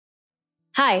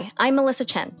Hi, I'm Melissa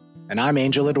Chen. And I'm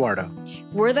Angel Eduardo.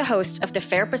 We're the hosts of the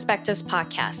Fair Perspectives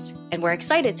podcast, and we're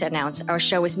excited to announce our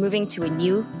show is moving to a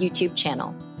new YouTube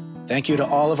channel. Thank you to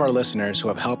all of our listeners who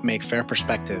have helped make Fair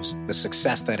Perspectives the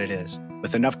success that it is,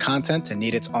 with enough content to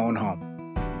need its own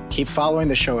home. Keep following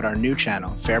the show at our new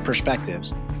channel, Fair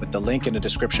Perspectives, with the link in the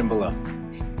description below.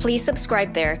 Please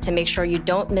subscribe there to make sure you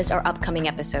don't miss our upcoming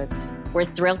episodes. We're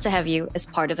thrilled to have you as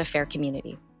part of the Fair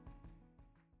community.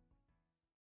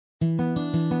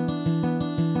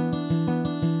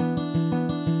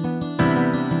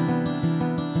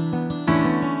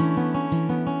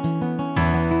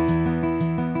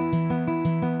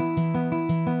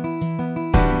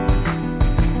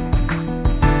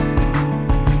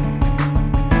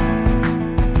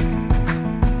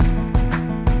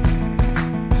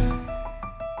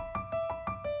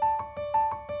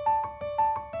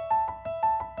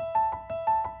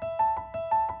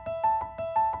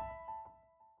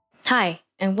 Hi,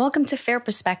 and welcome to Fair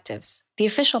Perspectives, the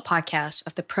official podcast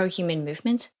of the pro-human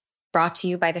movement, brought to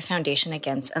you by the Foundation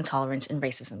Against Intolerance and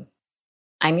Racism.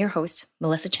 I'm your host,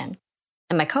 Melissa Chen,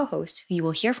 and my co-host, who you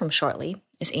will hear from shortly,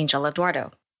 is Angel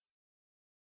Eduardo.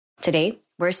 Today,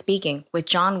 we're speaking with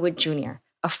John Wood Jr.,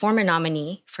 a former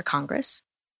nominee for Congress,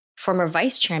 former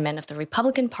vice chairman of the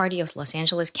Republican Party of Los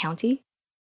Angeles County,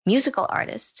 musical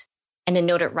artist, and a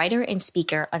noted writer and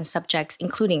speaker on subjects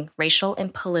including racial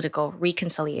and political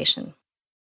reconciliation.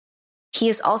 He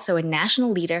is also a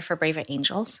national leader for Braver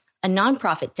Angels, a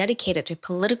nonprofit dedicated to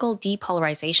political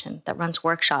depolarization that runs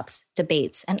workshops,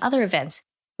 debates, and other events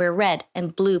where red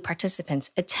and blue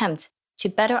participants attempt to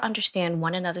better understand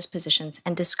one another's positions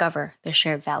and discover their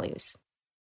shared values.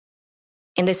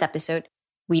 In this episode,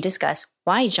 we discuss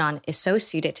why John is so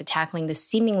suited to tackling the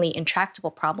seemingly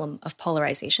intractable problem of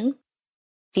polarization,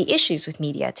 the issues with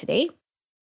media today,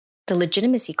 the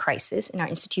legitimacy crisis in our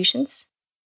institutions,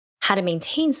 how to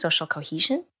maintain social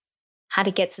cohesion, how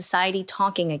to get society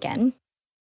talking again,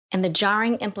 and the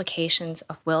jarring implications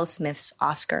of Will Smith's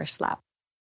Oscar slap.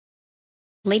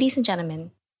 Ladies and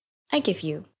gentlemen, I give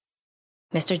you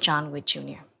Mr. John Wood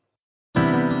Jr.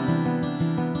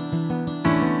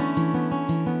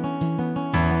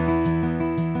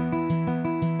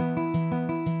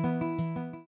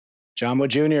 John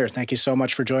Wood Jr., thank you so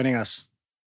much for joining us.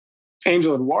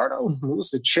 Angel Eduardo,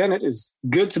 Melissa Chen, it is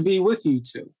good to be with you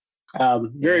two.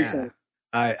 Very excited.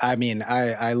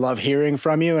 I love hearing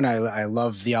from you, and I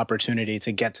love the opportunity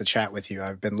to get to chat with you.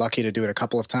 I've been lucky to do it a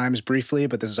couple of times briefly,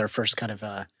 but this is our first kind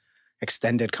of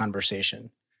extended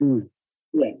conversation.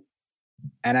 Yeah.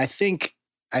 And I think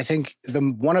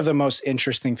one of the most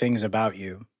interesting things about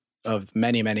you, of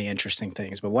many, many interesting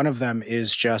things, but one of them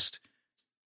is just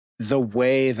the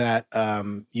way that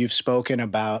you've spoken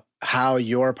about how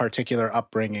your particular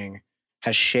upbringing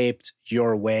has shaped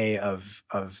your way of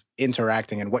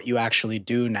interacting and what you actually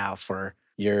do now for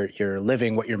your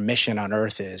living, what your mission on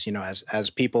earth is. You know,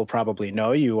 as people probably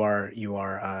know, you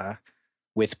are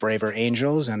with Braver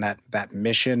Angels, and that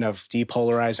mission of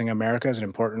depolarizing America is an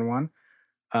important one.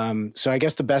 So I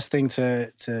guess the best thing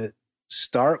to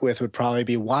start with would probably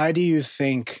be, why do you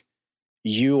think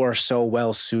you are so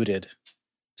well suited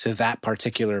to that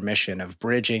particular mission of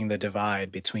bridging the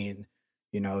divide between,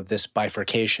 this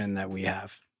bifurcation that we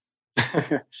have?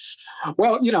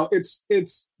 Well,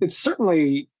 it's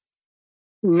certainly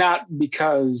not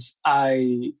because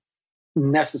I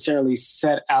necessarily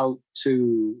set out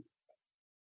to,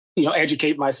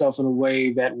 educate myself in a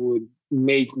way that would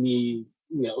make me,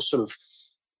 sort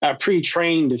of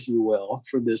pre-trained, if you will,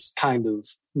 for this kind of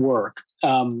work.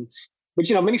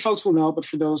 But, many folks will know, but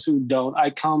for those who don't, I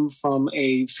come from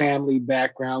a family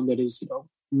background that is,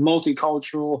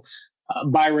 multicultural,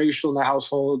 biracial in the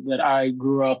household that I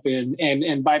grew up in,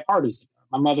 and bipartisan.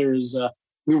 My mother is a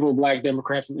liberal Black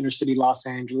Democrat from inner city Los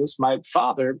Angeles. My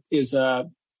father is a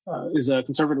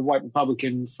conservative white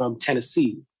Republican from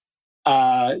Tennessee.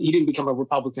 He didn't become a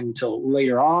Republican until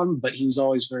later on, but he was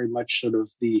always very much sort of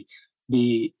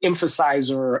the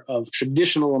emphasizer of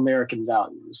traditional American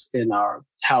values in our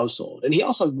household. And he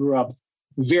also grew up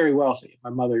very wealthy. My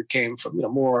mother came from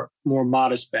more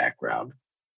modest background.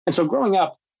 And so growing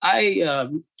up,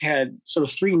 I had sort of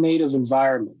three native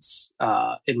environments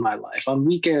in my life. On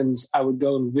weekends, I would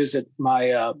go and visit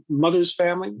my mother's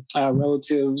family,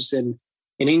 relatives in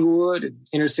Inglewood,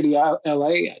 inner city LA.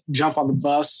 I'd jump on the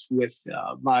bus with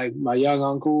my young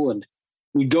uncle, and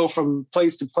we'd go from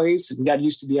place to place, and got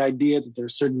used to the idea that there are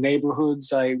certain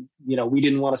neighborhoods we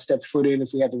didn't want to step foot in if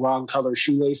we had the wrong color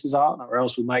shoelaces on, or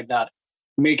else we might not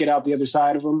make it out the other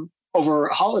side of them. over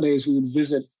holidays,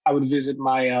 I would visit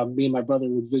me and my brother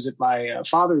would visit my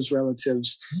father's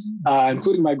relatives,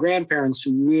 including my grandparents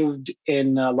who lived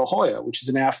in La Jolla, which is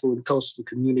an affluent coastal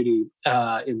community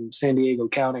in San Diego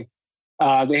County.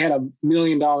 They had a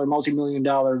multi-million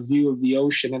dollar view of the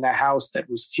ocean in a house that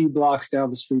was a few blocks down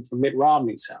the street from Mitt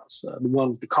Romney's house, the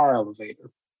one with the car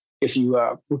elevator. If you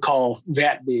recall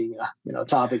that being a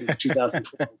topic of the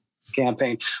 2012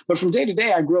 campaign. But from day to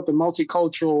day, I grew up in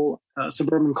multicultural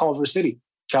suburban Culver City,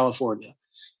 California,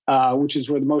 which is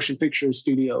where the motion picture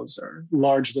studios are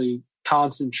largely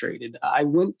concentrated. I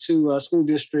went to a school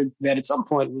district that at some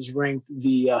point was ranked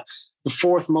the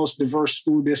fourth most diverse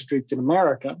school district in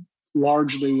America,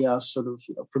 largely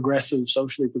progressive,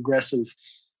 socially progressive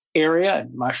area.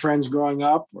 And my friends growing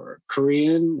up were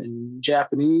Korean and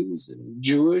Japanese and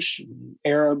Jewish and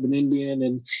Arab and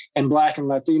Indian and Black and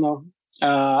Latino.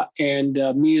 And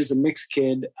me as a mixed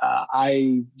kid,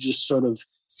 I just sort of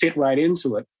fit right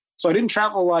into it. So I didn't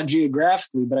travel a lot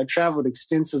geographically, but I traveled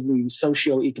extensively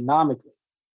socioeconomically.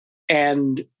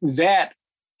 And that,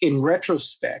 in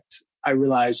retrospect, I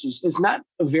realized is not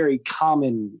a very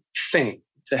common thing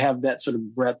to have that sort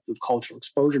of breadth of cultural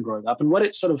exposure growing up. And what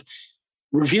it sort of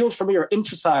revealed for me or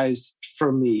emphasized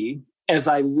for me as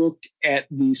I looked at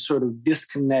the sort of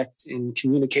disconnect in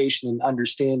communication and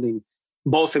understanding,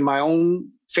 both in my own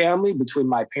family, between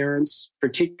my parents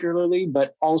particularly,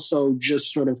 but also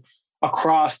just sort of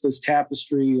across this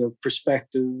tapestry of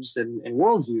perspectives and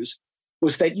worldviews,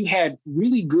 was that you had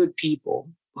really good people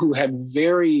who had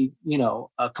very,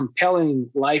 compelling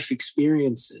life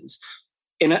experiences,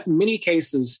 in many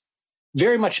cases,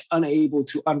 very much unable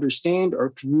to understand or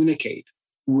communicate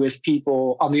with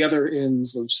people on the other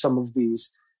ends of some of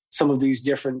these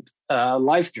different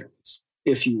life journeys,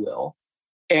 if you will.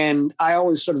 And I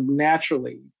always sort of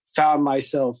naturally found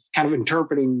myself kind of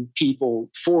interpreting people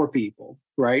for people,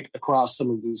 right, across some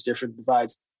of these different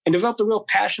divides, and developed a real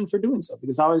passion for doing so,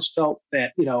 because I always felt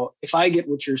that, if I get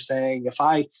what you're saying, if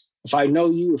I know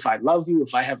you, if I love you,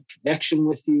 if I have a connection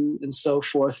with you and so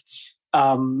forth.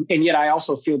 And yet I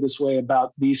also feel this way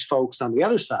about these folks on the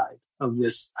other side of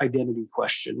this identity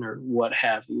question or what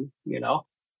have you,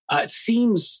 it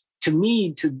seems to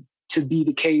me to be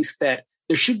the case that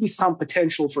there should be some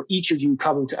potential for each of you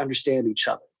coming to understand each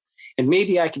other. And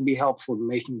maybe I can be helpful in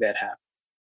making that happen.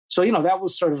 So, that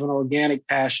was sort of an organic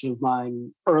passion of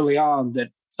mine early on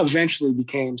that eventually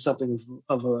became something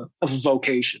of a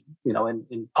vocation,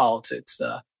 in politics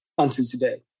unto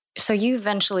today. So you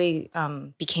eventually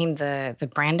became the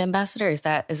brand ambassador. Is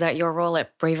that your role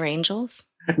at Braver Angels?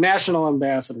 National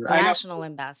ambassador. National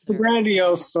ambassador. The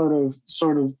grandiose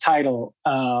sort of title,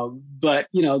 but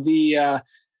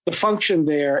the function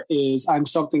there is I'm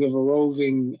something of a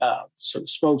roving sort of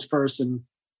spokesperson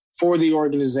for the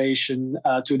organization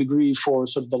to a degree for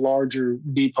sort of the larger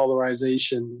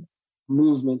depolarization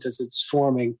movement as it's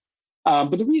forming.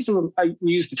 But the reason I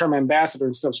use the term ambassador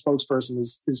instead of spokesperson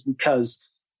is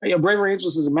because Braver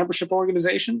Angels is a membership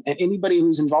organization, and anybody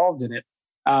who's involved in it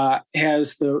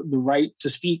has the right to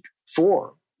speak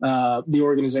for the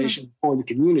organization or the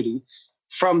community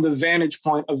from the vantage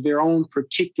point of their own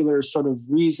particular sort of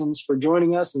reasons for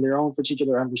joining us and their own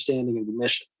particular understanding of the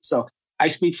mission. So I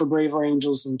speak for Braver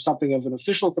Angels in something of an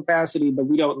official capacity, but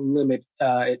we don't limit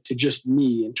it to just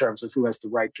me in terms of who has the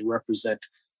right to represent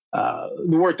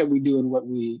the work that we do and what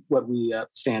we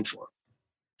stand for.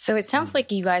 So it sounds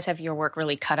like you guys have your work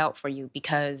really cut out for you,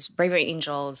 because Braver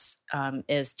Angels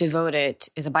is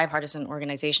a bipartisan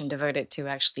organization devoted to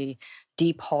actually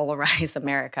depolarize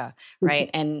America, right?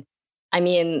 And I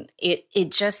mean,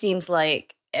 it just seems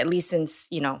like, at least since,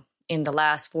 in the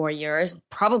last 4 years,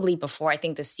 probably before, I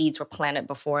think the seeds were planted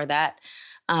before that,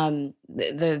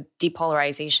 the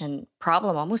depolarization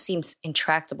problem almost seems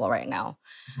intractable right now.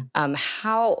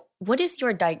 What is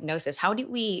your diagnosis? How did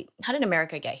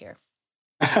America get here?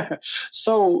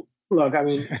 So look, I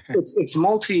mean, it's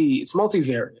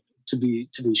multivariate to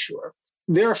be sure.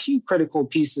 There are a few critical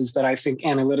pieces that I think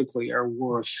analytically are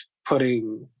worth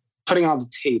putting on the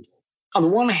table. On the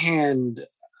one hand,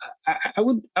 I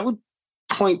would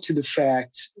point to the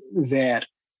fact that,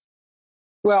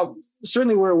 well,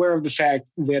 certainly we're aware of the fact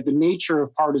that the nature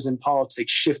of partisan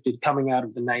politics shifted coming out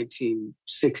of the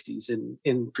 1960s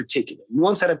in particular. You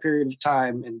once had a period of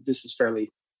time, and this is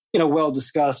fairly well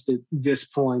discussed at this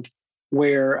point,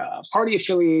 where party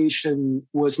affiliation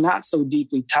was not so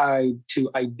deeply tied to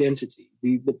identity.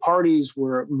 The parties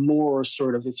were more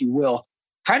sort of, if you will,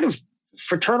 kind of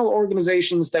fraternal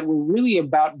organizations that were really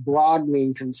about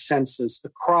broadening consensus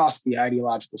across the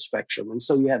ideological spectrum. And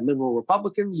so you had liberal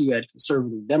Republicans, you had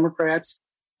conservative Democrats.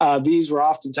 These were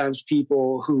oftentimes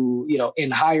people who,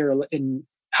 in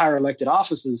higher elected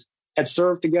offices had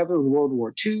served together in World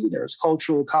War II. There's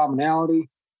cultural commonality.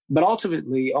 But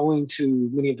ultimately, owing to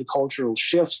many of the cultural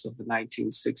shifts of the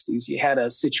 1960s, you had a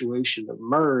situation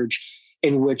emerge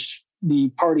in which the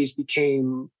parties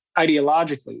became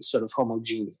ideologically sort of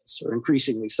homogeneous, or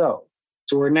increasingly so.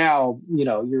 So we're now,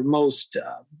 your most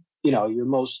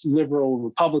liberal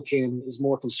Republican is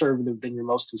more conservative than your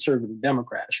most conservative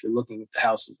Democrat if you're looking at the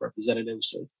House of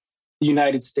Representatives or the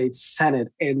United States Senate.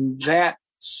 And that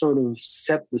sort of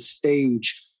set the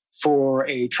stage for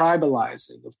a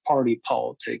tribalizing of party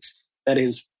politics that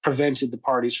has prevented the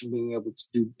parties from being able to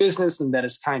do business, and that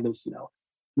has kind of,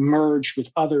 merged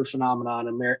with other phenomena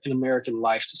in American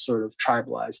life to sort of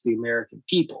tribalize the American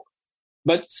people.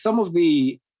 But some of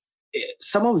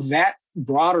that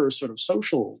broader sort of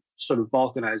social sort of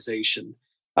balkanization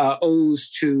owes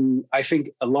to, I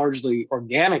think, a largely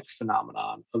organic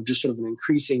phenomenon of just sort of an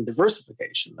increasing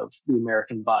diversification of the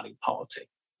American body politic,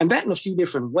 and that in a few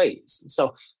different ways. And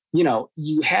so,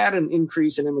 you had an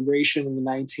increase in immigration in the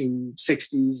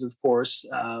 1960s, of course.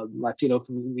 Latino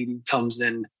community comes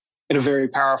in a very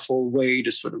powerful way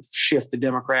to sort of shift the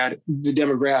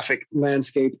demographic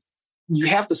landscape. You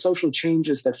have the social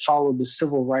changes that followed the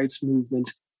civil rights movement,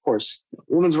 of course, the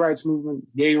women's rights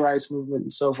movement, gay rights movement,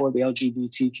 and so forth, the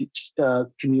LGBT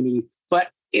community.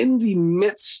 But in the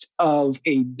midst of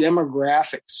a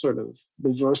demographic sort of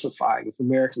diversifying of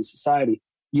American society,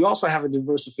 you also have a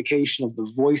diversification of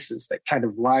the voices that kind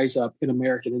of rise up in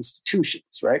American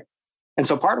institutions, right? And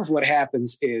so part of what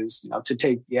happens is, to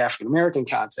take the African-American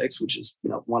context, which is,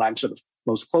 one I'm sort of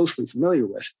most closely familiar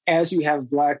with, as you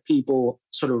have Black people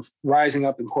sort of rising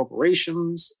up in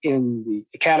corporations, in the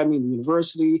academy, the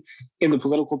university, in the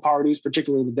political parties,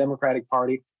 particularly the Democratic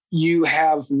Party, you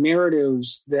have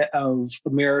narratives of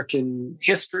American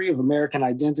history, of American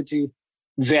identity,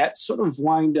 that sort of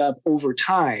wind up over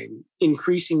time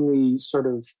increasingly sort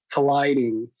of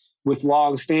colliding with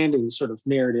long-standing sort of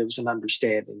narratives and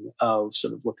understanding of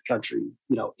sort of what the country,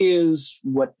 is,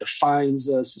 what defines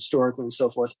us historically and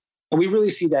so forth. And we really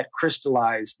see that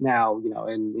crystallized now,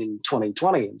 in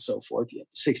 2020 and so forth. You have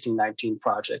the 1619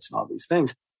 projects and all these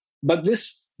things. But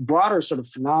this broader sort of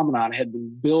phenomenon had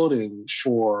been building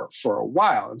for a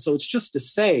while. And so it's just to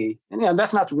say, and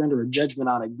that's not to render a judgment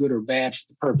on it good or bad for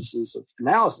the purposes of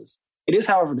analysis. It is,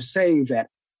 however, to say that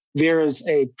there is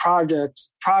a project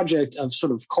of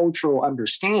sort of cultural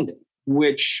understanding,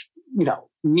 which,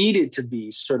 needed to be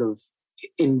sort of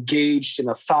engaged in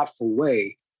a thoughtful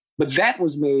way. But that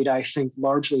was made, I think,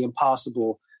 largely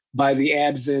impossible by the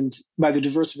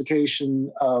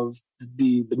diversification of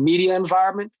the media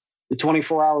environment, the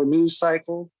 24-hour news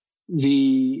cycle,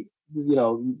 the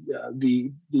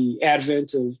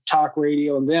advent of talk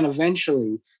radio, and then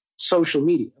eventually social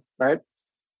media, right?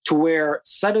 To where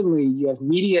suddenly you have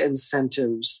media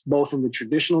incentives, both in the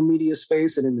traditional media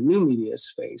space and in the new media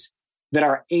space, that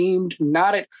are aimed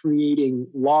not at creating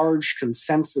large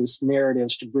consensus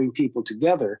narratives to bring people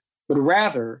together, but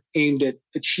rather aimed at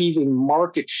achieving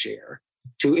market share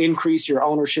to increase your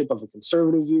ownership of a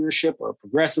conservative viewership or a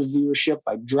progressive viewership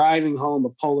by driving home a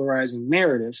polarizing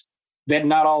narrative that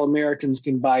not all Americans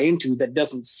can buy into, that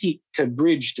doesn't seek to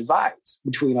bridge divides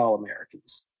between all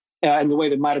Americans. In the way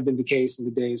that might have been the case in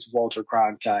the days of Walter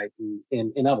Cronkite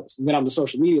and others. And then on the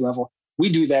social media level, we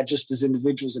do that just as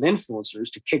individuals and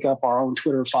influencers to kick up our own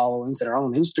Twitter followings and our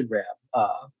own Instagram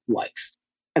likes.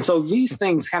 And so these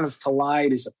things kind of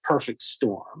collide as a perfect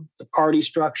storm. The party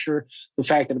structure, the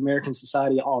fact that American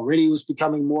society already was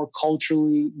becoming more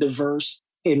culturally diverse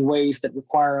in ways that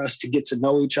require us to get to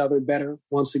know each other better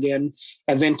once again,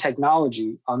 and then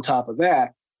technology on top of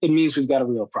that, it means we've got a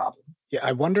real problem. Yeah,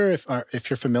 I wonder if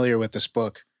you're familiar with this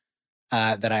book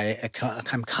that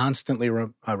I'm constantly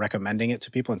recommending it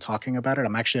to people and talking about it.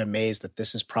 I'm actually amazed that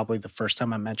this is probably the first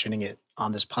time I'm mentioning it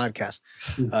on this podcast.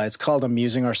 It's called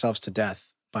Amusing Ourselves to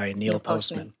Death by Neil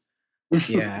Postman.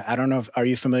 Yeah, I don't know. Are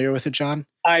you familiar with it, John?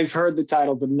 I've heard the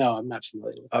title, but no, I'm not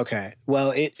familiar with it. Okay.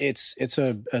 Well, it's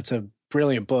a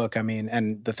brilliant book. I mean,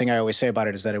 and the thing I always say about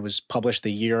it is that it was published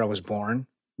the year I was born,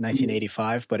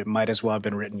 1985, but it might as well have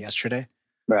been written yesterday.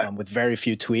 Right. With very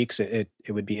few tweaks, it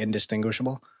would be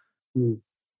indistinguishable.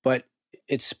 But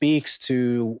it speaks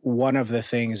to one of the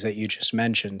things that you just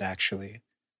mentioned, actually,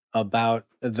 about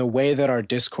the way that our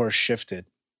discourse shifted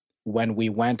when we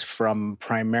went from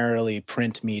primarily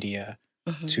print media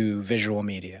to visual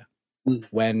media.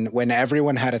 When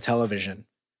everyone had a television,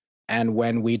 and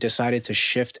when we decided to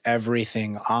shift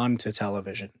everything onto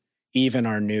television, even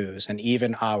our news and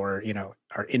even our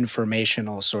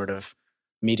informational sort of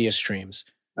media streams,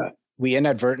 we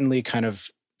inadvertently kind of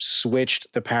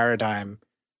switched the paradigm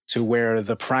to where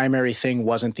the primary thing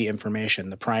wasn't the information,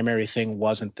 the primary thing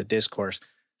wasn't the discourse.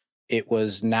 It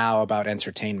was now about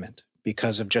entertainment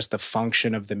because of just the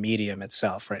function of the medium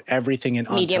itself, right? Everything on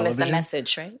medium television is the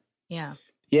message, right? Yeah.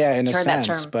 Yeah, in a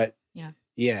sense, but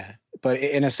but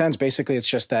in a sense, basically, it's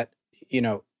just that,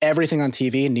 everything on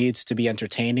TV needs to be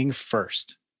entertaining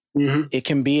first. Mm-hmm. It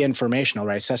can be informational,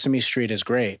 right? Sesame Street is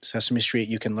great. Sesame Street,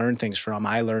 you can learn things from.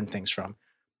 I learn things from.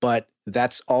 But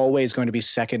that's always going to be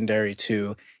secondary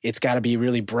to, it's got to be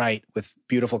really bright with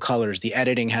beautiful colors. The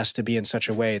editing has to be in such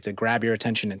a way to grab your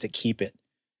attention and to keep it,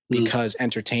 because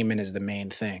entertainment is the main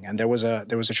thing. And there was a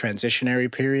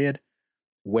transitionary period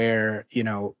where,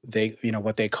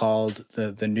 what they called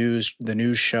the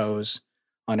news shows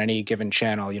on any given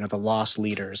channel, the loss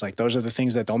leaders, like those are the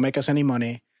things that don't make us any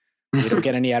money. We don't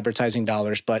get any advertising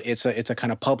dollars, but it's a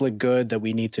kind of public good that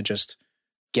we need to just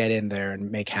get in there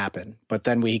and make happen. But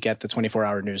then we get the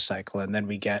 24-hour news cycle, and then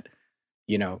we get,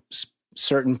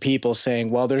 certain people saying,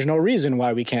 well, there's no reason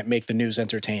why we can't make the news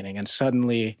entertaining. And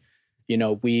suddenly,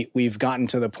 we've gotten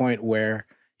to the point where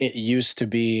it used to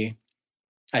be,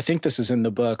 I think this is in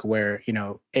the book, where,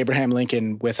 Abraham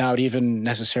Lincoln, without even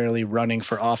necessarily running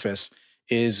for office,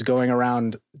 is going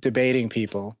around debating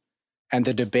people. And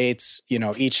the debates,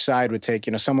 each side would take,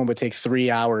 someone would take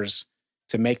 3 hours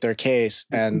to make their case.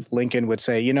 And Lincoln would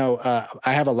say, I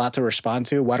have a lot to respond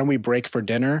to. Why don't we break for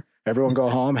dinner? Everyone go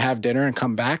home, have dinner, and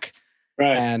come back.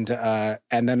 Right. And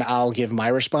then I'll give my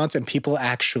response. And people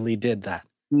actually did that.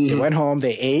 Mm-hmm. They went home,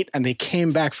 they ate, and they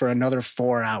came back for another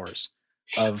 4 hours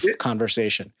of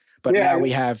conversation. But now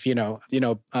we have,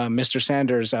 Mr.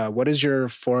 Sanders, what is your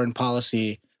foreign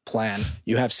policy plan?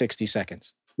 You have 60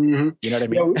 seconds. Mm-hmm. You know what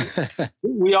I mean?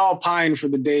 We all pine for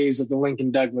the days of the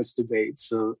Lincoln-Douglas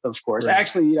debates, of course. Right.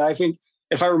 Actually, I think,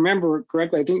 if I remember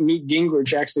correctly, I think Newt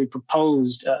Gingrich actually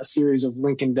proposed a series of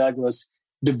Lincoln-Douglas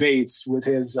debates with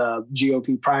his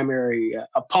GOP primary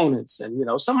opponents. And,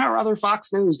 somehow or other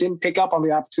Fox News didn't pick up on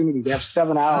the opportunity to have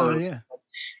 7 hours. Oh, yeah.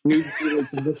 Newt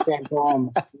Gingrich and Dick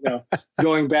Santorum,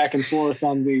 going back and forth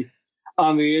on the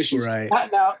issues. Right.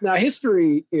 Now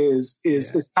history is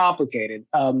complicated.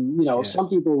 Some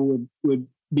people would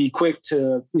be quick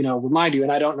to, remind you,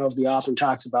 and I don't know if the author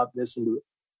talks about this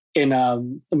in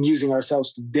amusing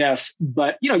ourselves to death,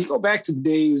 but, you go back to the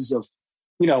days of,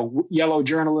 yellow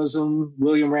journalism,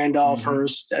 William Randolph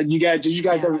Hearst. Did you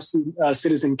guys ever see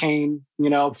Citizen Kane?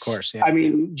 Of course. Yeah. I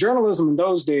mean, journalism in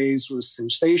those days was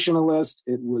sensationalist.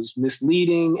 It was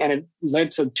misleading, and it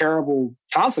led to terrible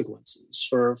consequences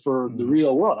for the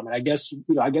real world. I mean,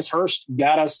 I guess Hearst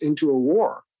got us into a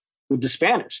war with the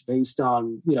Spanish based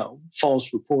on,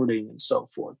 false reporting and so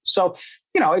forth. So,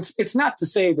 it's not to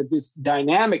say that this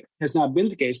dynamic has not been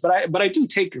the case, but I do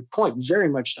take your point very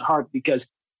much to heart, because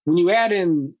when you add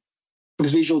in the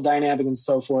visual dynamic and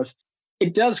so forth,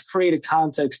 it does create a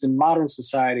context in modern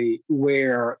society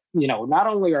where, not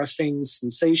only are things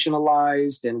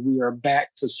sensationalized and we are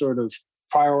back to sort of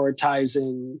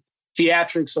prioritizing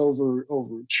theatrics over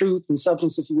truth and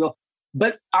substance, if you will,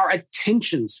 but our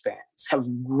attention spans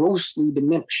have grossly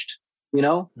diminished,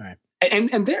 Right.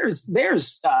 And there's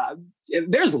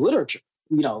literature,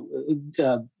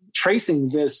 tracing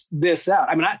this out.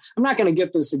 I mean, I'm not going to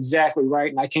get this exactly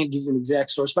right, and I can't give you an exact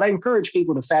source, but I encourage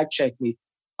people to fact check me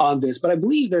on this. But I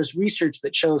believe there's research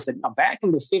that shows that back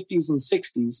in the 50s and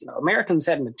 60s, Americans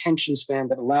had an attention span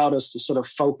that allowed us to sort of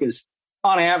focus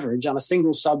on average on a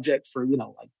single subject for,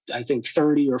 I think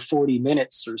 30 or 40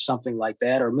 minutes or something like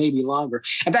that, or maybe longer.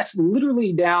 And that's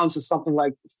literally down to something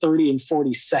like 30 and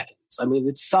 40 seconds. I mean,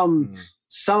 it's some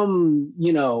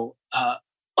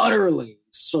utterly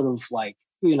sort of like,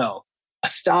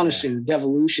 astonishing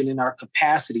devolution in our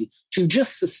capacity to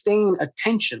just sustain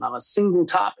attention on a single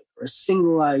topic or a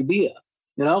single idea,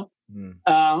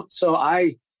 So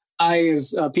I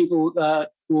as people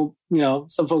will,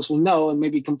 some folks will know and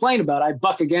maybe complain about, I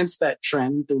buck against that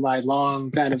trend through my long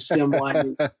kind of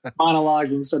stemline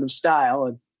monologuing sort of style.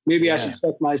 And maybe I should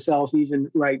check myself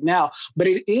even right now. But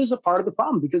it is a part of the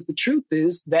problem, because the truth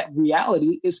is that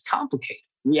reality is complicated.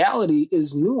 Reality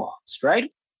is nuanced,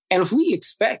 right? And if we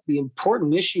expect the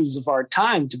important issues of our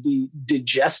time to be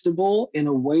digestible in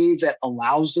a way that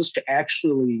allows us to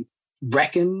actually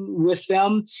reckon with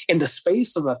them in the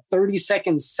space of a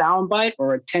 30-second soundbite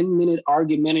or a 10-minute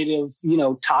argumentative,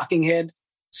 talking head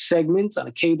segment on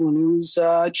a cable news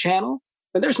channel,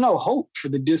 then there's no hope for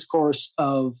the discourse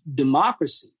of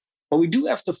democracy. But we do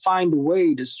have to find a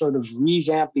way to sort of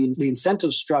revamp the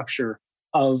incentive structure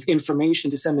of information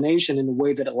dissemination in a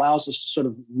way that allows us to sort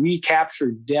of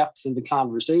recapture depth in the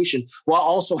conversation while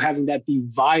also having that be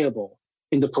viable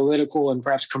in the political and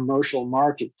perhaps commercial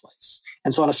marketplace.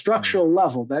 And so on a structural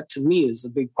level, that to me is a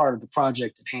big part of the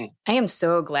project at hand. I am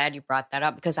so glad you brought that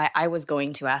up because I was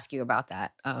going to ask you about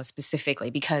that specifically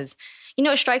because,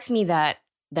 it strikes me that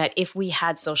if we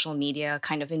had social media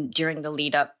kind of during the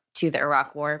lead up to the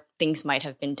Iraq War, things might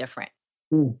have been different.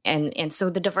 And so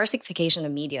the diversification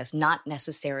of media is not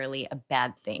necessarily a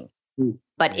bad thing.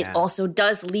 But it also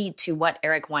does lead to what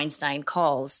Eric Weinstein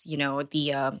calls,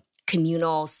 the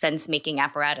communal sense-making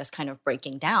apparatus kind of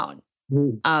breaking down.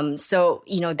 So,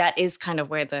 that is kind of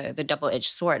where the double-edged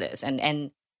sword is.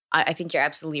 And I think you're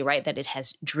absolutely right that it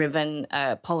has driven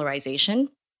polarization.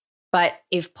 But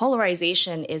if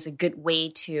polarization is a good way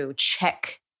to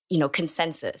check,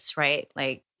 consensus, right?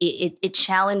 Like it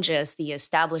challenges the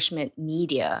establishment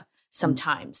media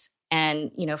sometimes.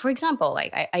 And, for example,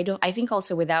 like I think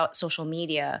also without social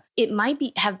media, it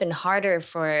might have been harder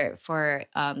for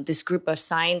this group of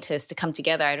scientists to come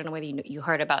together. I don't know whether you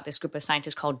heard about this group of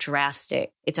scientists called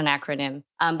DRASTIC. It's an acronym.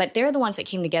 But they're the ones that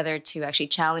came together to actually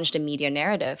challenge the media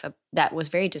narrative that was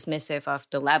very dismissive of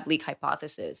the lab leak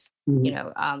hypothesis,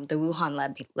 the Wuhan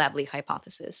lab leak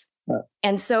hypothesis.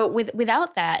 And so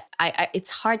without that, it's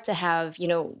hard to have,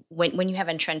 when you have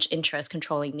entrenched interests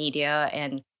controlling media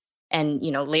and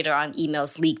later on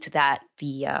emails leaked that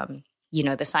the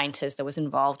scientist that was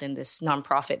involved in this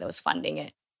nonprofit that was funding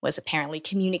it was apparently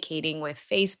communicating with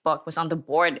Facebook, was on the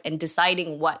board and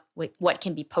deciding what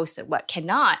can be posted, what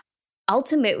cannot.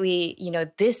 Ultimately,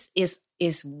 this is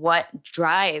what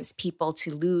drives people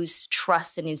to lose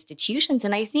trust in institutions.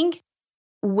 And I think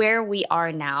where we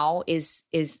are now is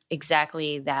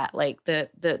exactly that. Like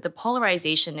the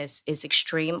polarization is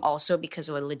extreme also because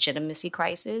of a legitimacy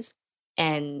crisis.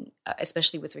 And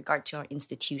especially with regard to our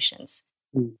institutions.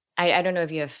 I don't know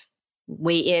if you have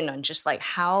weigh in on just like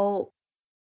how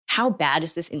bad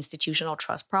is this institutional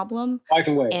trust problem? I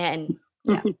can weigh. And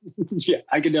yeah,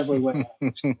 I can definitely weigh.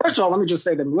 First of all, let me just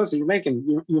say that, Melissa, you're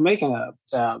making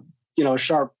a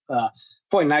sharp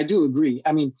point, and I do agree.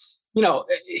 I mean,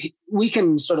 we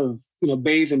can sort of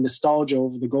bathe in nostalgia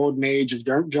over the golden age of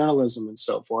journalism and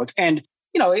so forth, and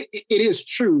it is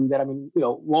true that,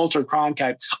 Walter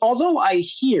Cronkite, although I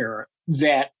hear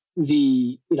that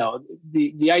the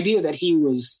idea that he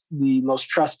was the most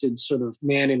trusted sort of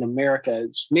man in America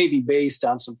is maybe based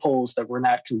on some polls that were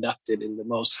not conducted in the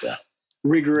most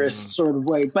rigorous sort of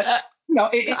way. But,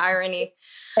 the irony.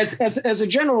 As a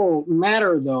general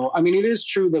matter, though, it is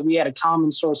true that we had a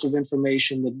common source of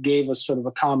information that gave us sort of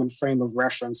a common frame of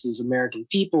reference as American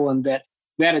people, and that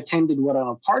attended what on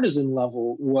a partisan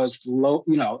level was low,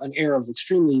 an era of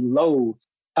extremely low,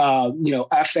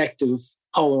 affective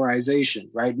polarization,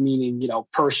 right? Meaning,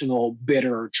 personal,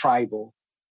 bitter, tribal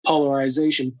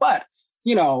polarization. But,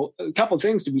 a couple of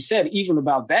things to be said, even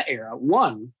about that era.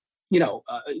 One,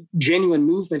 genuine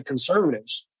movement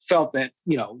conservatives felt that,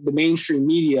 the mainstream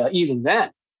media, even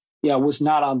then, was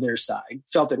not on their side,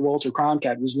 felt that Walter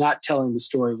Cronkite was not telling the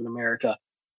story of an America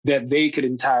that they could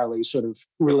entirely sort of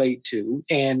relate to.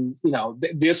 And,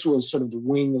 this was sort of the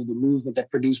wing of the movement that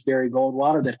produced Barry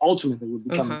Goldwater that ultimately would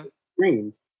become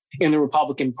extreme in the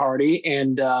Republican Party.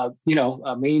 And,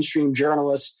 mainstream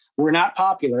journalists were not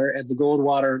popular at the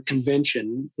Goldwater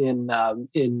convention in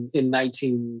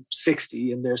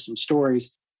 1960. And there's some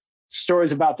stories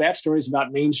about that, stories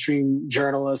about mainstream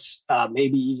journalists,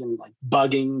 maybe even like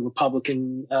bugging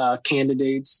Republican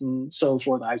candidates and so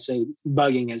forth. I say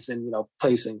bugging as in,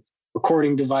 placing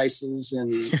recording devices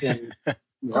and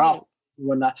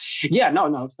whatnot. Yeah,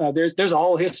 no. There's a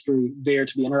whole history there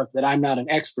to be unearthed that I'm not an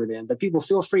expert in, but people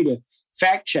feel free to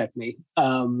fact check me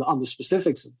on the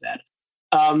specifics of that.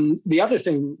 The other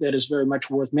thing that is very much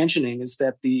worth mentioning is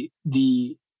that the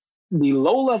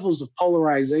low levels of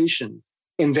polarization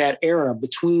in that era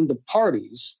between the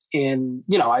parties. And,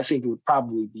 I think it would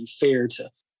probably be fair to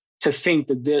think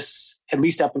that this, at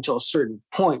least up until a certain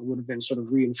point, would have been sort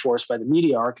of reinforced by the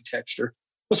media architecture,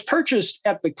 was purchased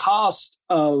at the cost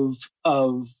of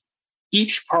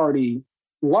each party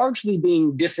largely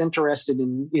being disinterested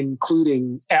in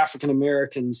including African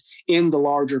Americans in the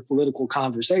larger political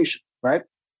conversation, right?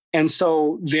 And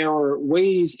so there are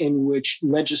ways in which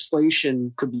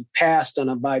legislation could be passed on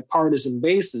a bipartisan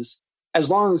basis as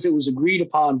long as it was agreed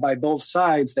upon by both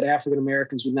sides that African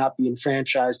Americans would not be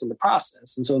enfranchised in the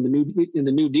process. And so in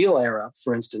the New Deal era,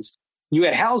 for instance, you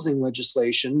had housing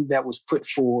legislation that was put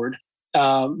forward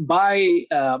by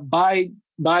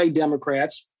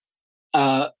Democrats,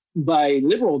 by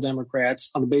liberal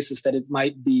Democrats on the basis that it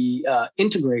might be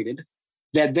integrated,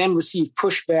 that then received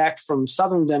pushback from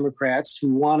Southern Democrats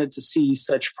who wanted to see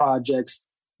such projects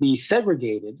be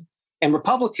segregated, and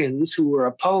Republicans who were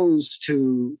opposed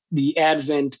to the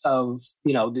advent of,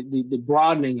 the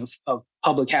broadening of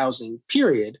public housing,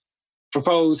 period,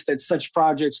 proposed that such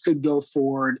projects could go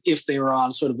forward if they were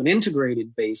on sort of an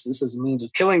integrated basis as a means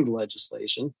of killing the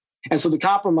legislation. And so the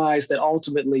compromise that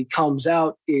ultimately comes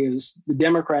out is the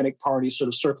Democratic Party sort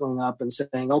of circling up and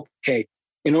saying, okay,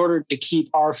 in order to keep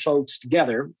our folks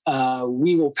together,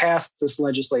 we will pass this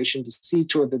legislation to see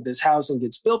to it that this housing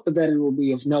gets built, but that it will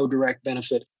be of no direct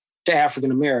benefit to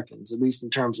African Americans, at least in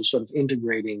terms of sort of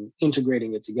integrating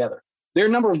it together. There are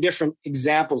a number of different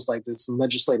examples like this in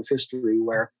legislative history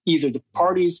where either the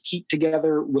parties keep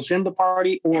together within the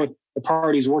party or the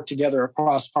parties work together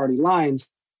across party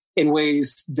lines in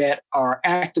ways that are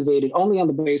activated only on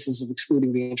the basis of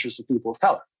excluding the interests of people of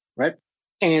color, right?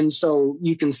 And so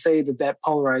you can say that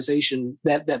polarization,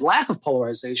 that lack of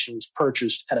polarization is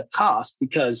purchased at a cost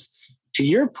because, to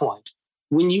your point,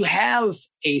 when you have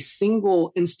a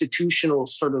single institutional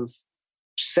sort of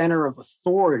center of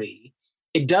authority,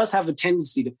 it does have a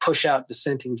tendency to push out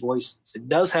dissenting voices. It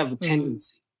does have a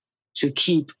tendency to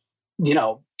keep,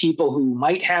 people who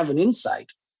might have an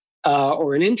insight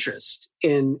or an interest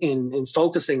in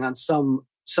focusing on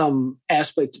some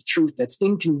aspect of truth that's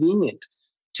inconvenient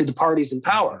to the parties in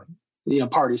power,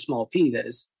 party small p, that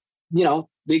is,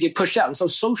 they get pushed out. And so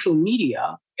social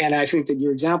media, and I think that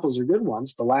your examples are good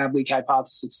ones, the lab leak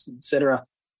hypothesis, et cetera.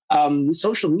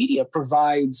 Social media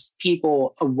provides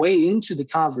people a way into the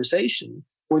conversation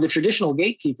where the traditional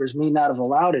gatekeepers may not have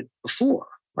allowed it before,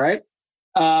 right?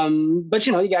 But,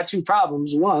 you got two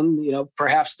problems. One,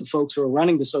 perhaps the folks who are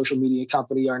running the social media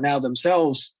company are now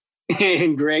themselves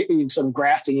sort of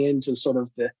grafting into sort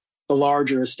of the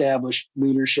larger established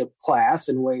leadership class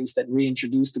in ways that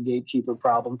reintroduce the gatekeeper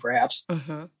problem, perhaps.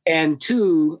 Mm-hmm. And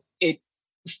two,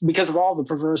 because of all the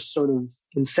perverse sort of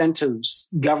incentives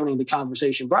governing the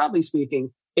conversation, broadly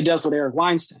speaking, it does what Eric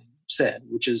Weinstein said,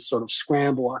 which is sort of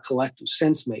scramble our collective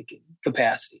sense-making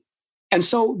capacity. And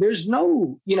so there's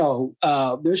no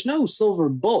silver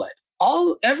bullet.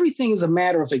 Everything is a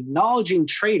matter of acknowledging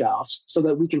trade-offs so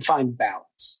that we can find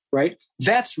balance, right?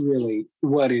 That's really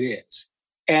what it is.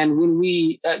 And when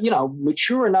we,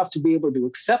 mature enough to be able to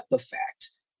accept the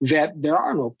fact that there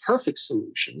are no perfect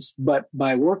solutions, but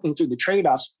by working through the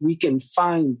trade-offs, we can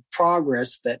find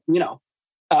progress that,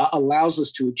 allows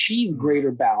us to achieve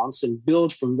greater balance and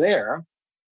build from there,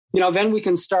 then we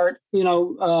can start,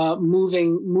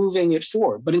 moving it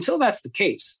forward. But until that's the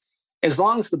case, as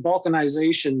long as the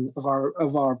balkanization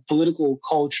of our political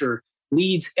culture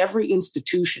leads every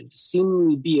institution to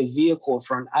seemingly be a vehicle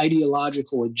for an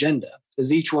ideological agenda,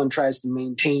 as each one tries to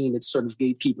maintain its sort of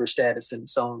gatekeeper status in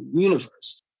its own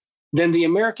universe, then the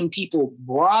American people,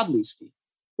 broadly speaking,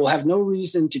 will have no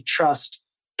reason to trust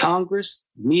Congress,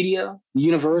 media, the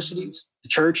universities, the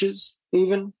churches,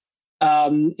 even,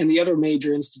 and the other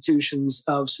major institutions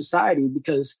of society,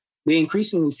 because they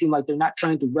increasingly seem like they're not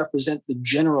trying to represent the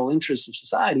general interests of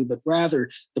society, but rather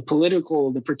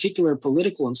the particular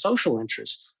political and social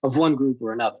interests of one group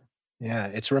or another. Yeah,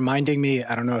 it's reminding me,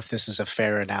 I don't know if this is a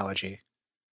fair analogy,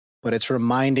 but it's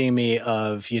reminding me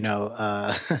of,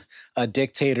 a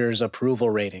dictator's approval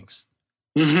ratings.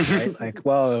 Right? Like,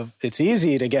 well, it's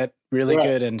easy to get really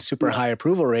good and super high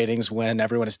approval ratings when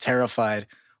everyone is terrified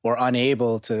or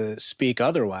unable to speak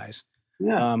otherwise.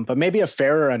 Yeah. But maybe a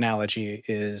fairer analogy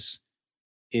is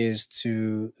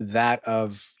to that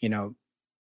of,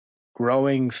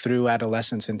 growing through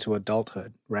adolescence into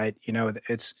adulthood, right?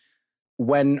 It's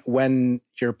when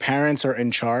your parents are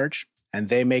in charge and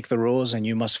they make the rules and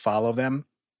you must follow them,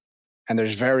 and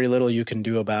there's very little you can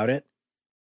do about it,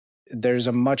 there's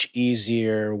a much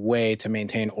easier way to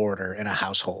maintain order in a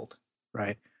household,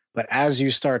 right? But as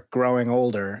you start growing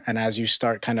older and as you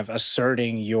start kind of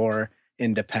asserting your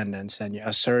independence and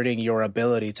asserting your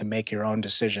ability to make your own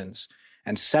decisions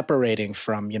and separating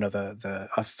from, the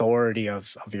authority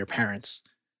of your parents,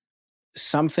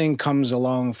 something comes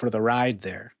along for the ride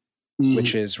there,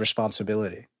 which is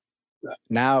responsibility.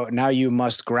 Now you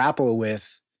must grapple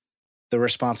with the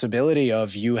responsibility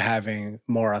of you having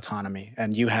more autonomy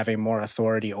and you having more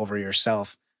authority over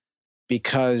yourself,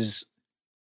 because,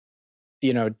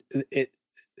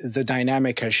 the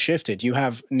dynamic has shifted. You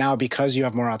have now, because you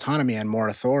have more autonomy and more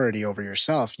authority over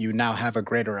yourself, you now have a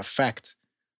greater effect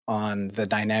on the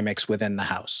dynamics within the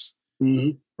house.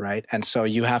 Mm-hmm. Right. And so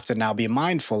you have to now be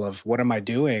mindful of, what am I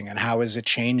doing and how is it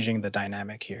changing the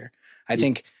dynamic here? I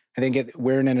think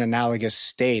we're in an analogous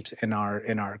state in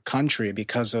our country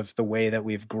because of the way that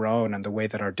we've grown and the way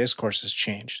that our discourse has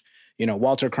changed.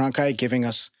 Walter Cronkite giving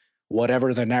us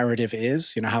whatever the narrative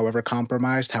is, however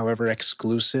compromised, however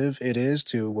exclusive it is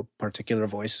to particular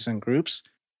voices and groups.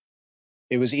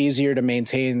 It was easier to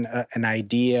maintain an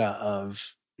idea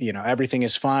of, everything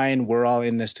is fine. We're all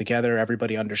in this together.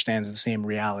 Everybody understands the same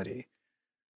reality,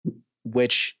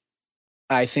 which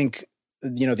I think,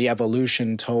 the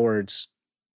evolution towards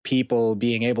people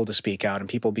being able to speak out and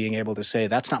people being able to say,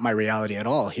 that's not my reality at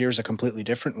all. Here's a completely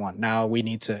different one. Now we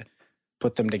need to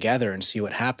put them together and see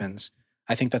what happens.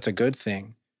 I think that's a good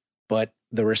thing. But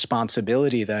the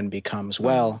responsibility then becomes,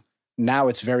 well, now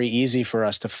it's very easy for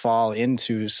us to fall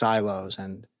into silos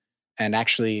and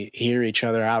actually hear each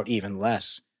other out even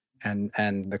less. And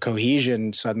the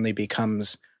cohesion suddenly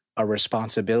becomes a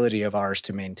responsibility of ours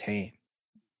to maintain.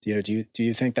 Do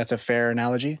you think that's a fair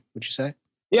analogy, would you say?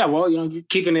 Yeah, well, you're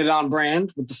keeping it on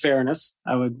brand with the fairness.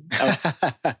 I would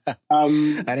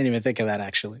I didn't even think of that,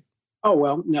 actually. Oh,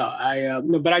 well, no,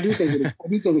 no, but I do think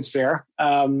it's fair.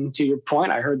 To your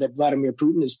point, I heard that Vladimir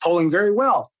Putin is polling very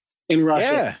well in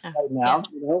Russia right now.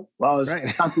 While his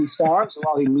country starves,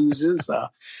 while he loses,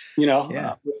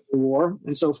 the war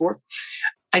and so forth.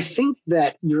 I think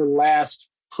that your last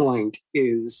point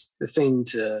is the thing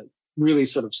to really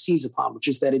sort of seize upon, which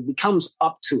is that it becomes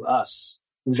up to us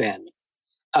then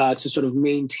to sort of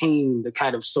maintain the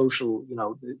kind of social,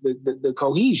 the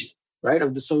cohesion, right,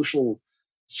 of the social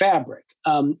fabric.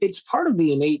 It's part of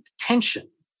the innate tension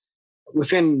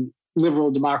within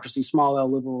liberal democracy, small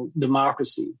L liberal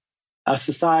democracy, a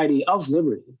society of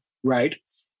liberty, right,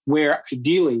 where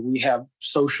ideally we have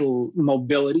social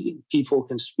mobility, people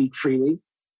can speak freely,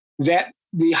 that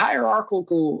the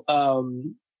hierarchical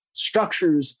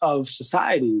structures of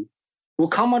society will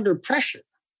come under pressure.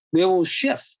 They will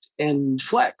shift and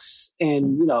flex,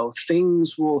 and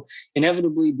things will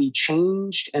inevitably be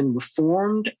changed and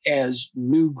reformed as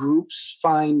new groups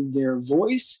find their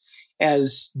voice,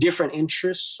 as different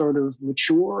interests sort of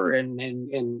mature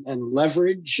and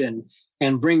leverage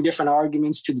and bring different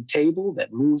arguments to the table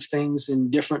that move things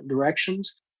in different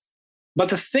directions. But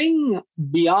the thing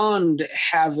beyond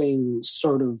having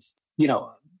sort of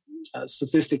a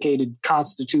sophisticated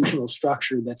constitutional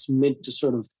structure that's meant to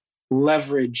sort of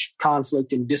leverage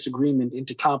conflict and disagreement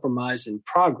into compromise and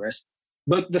progress.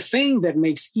 But the thing that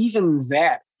makes even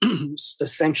that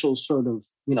essential sort of,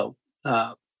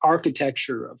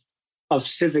 architecture of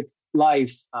civic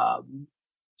life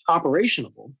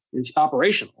operational,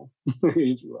 if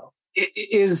you will,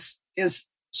 is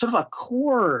sort of a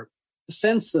core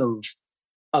sense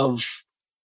of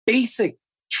basic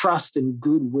trust and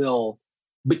goodwill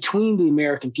between the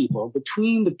American people,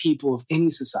 between the people of any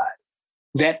society.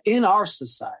 That in our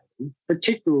society,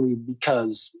 particularly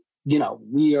because,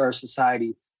 we are a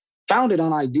society founded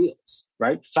on ideals,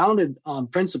 right? Founded on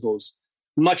principles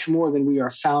much more than we are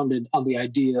founded on the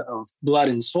idea of blood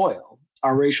and soil,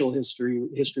 our racial history of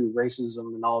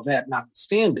racism and all of that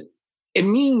notwithstanding. It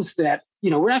means that,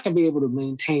 we're not going to be able to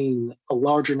maintain a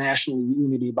larger national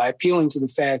unity by appealing to the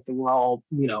fact that we're all,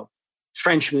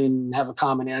 Frenchmen, have a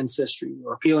common ancestry,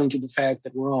 or appealing to the fact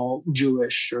that we're all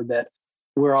Jewish, or that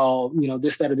we're all,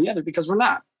 this, that, or the other, because we're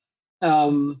not.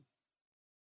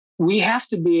 We have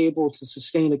to be able to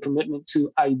sustain a commitment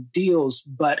to ideals,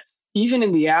 but even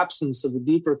in the absence of a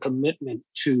deeper commitment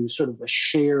to sort of a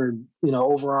shared,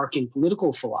 overarching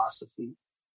political philosophy,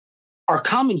 our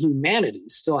common humanity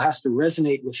still has to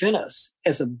resonate within us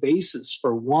as a basis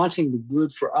for wanting the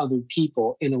good for other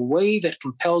people in a way that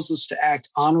compels us to act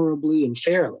honorably and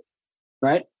fairly,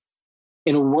 right?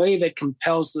 In a way that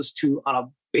compels us to, on a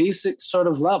basic sort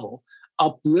of level,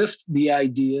 uplift the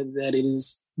idea that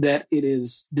it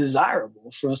is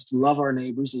desirable for us to love our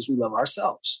neighbors as we love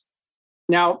ourselves.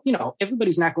 Now,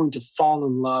 everybody's not going to fall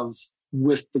in love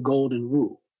with the golden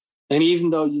rule. And even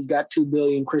though you've got 2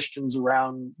 billion Christians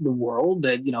around the world,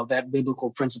 that, that biblical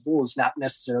principle is not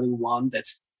necessarily one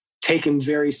that's taken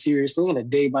very seriously in a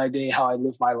day-by-day how I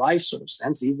live my life sort of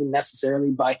sense, even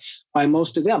necessarily by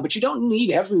most of them. But you don't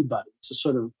need everybody to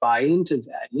sort of buy into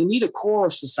that. You need a core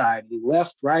of society,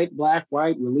 left, right, black,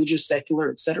 white, religious, secular,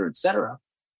 et cetera,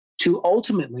 to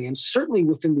ultimately, and certainly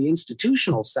within the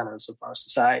institutional centers of our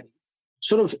society,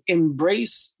 sort of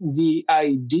embrace the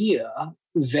idea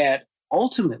that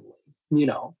ultimately,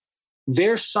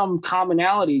 there's some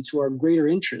commonality to our greater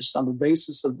interests on the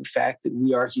basis of the fact that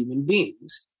we are human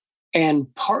beings.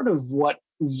 And part of what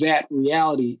that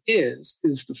reality is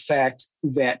the fact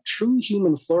that true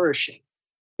human flourishing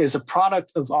is a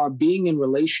product of our being in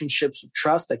relationships of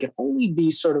trust that can only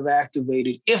be sort of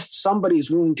activated if somebody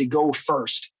is willing to go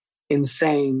first in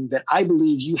saying that I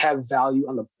believe you have value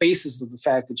on the basis of the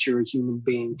fact that you're a human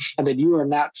being and that you are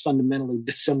not fundamentally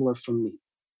dissimilar from me.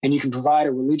 And you can provide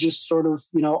a religious sort of,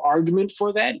 argument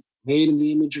for that, made in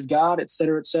the image of God, et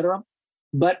cetera, et cetera.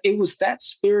 But it was that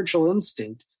spiritual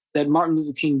instinct that Martin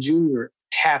Luther King Jr.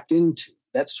 tapped into,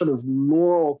 that sort of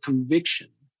moral conviction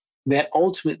that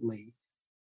ultimately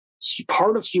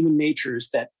part of human nature is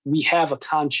that we have a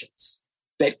conscience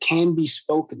that can be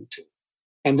spoken to.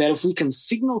 And that if we can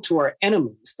signal to our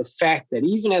enemies the fact that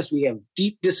even as we have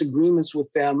deep disagreements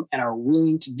with them and are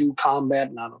willing to do combat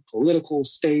and on a political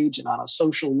stage and on a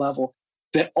social level,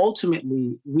 that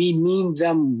ultimately we mean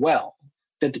them well,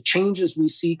 that the changes we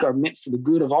seek are meant for the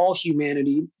good of all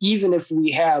humanity, even if we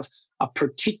have a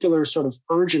particular sort of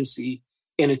urgency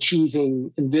in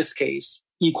achieving, in this case,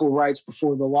 equal rights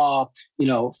before the law,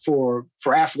 for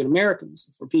African Americans,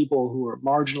 for people who are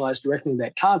marginalized directly in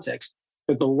that context.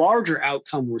 But the larger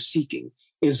outcome we're seeking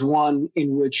is one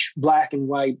in which Black and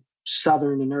white,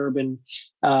 Southern and urban,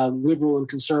 liberal and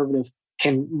conservative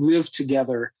can live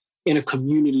together in a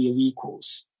community of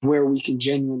equals where we can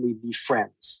genuinely be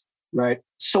friends, right?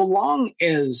 So long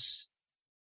as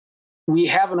we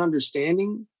have an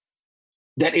understanding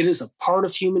that it is a part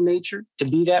of human nature to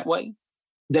be that way,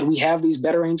 that we have these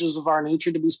better angels of our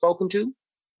nature to be spoken to,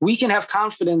 we can have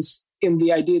confidence in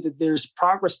the idea that there's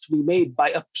progress to be made by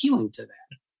appealing to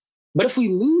that. But if we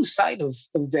lose sight of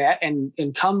that and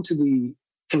come to the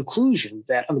conclusion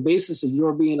that on the basis of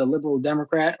your being a liberal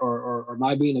Democrat or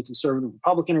my being a conservative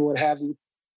Republican or what have you,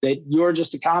 that you're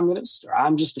just a communist or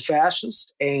I'm just a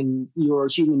fascist and your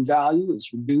human value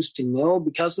is reduced to nil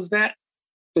because of that,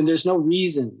 then there's no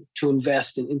reason to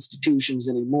invest in institutions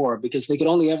anymore because they could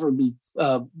only ever be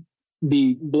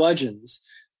bludgeons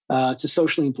to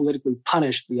socially and politically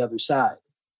punish the other side.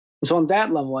 And so on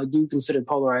that level, I do consider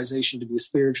polarization to be a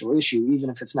spiritual issue,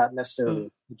 even if it's not necessarily a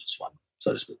religious one,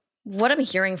 so to speak. What I'm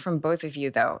hearing from both of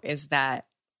you, though, is that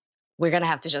we're going to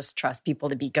have to just trust people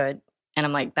to be good. And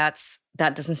I'm like, that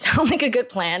doesn't sound like a good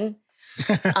plan,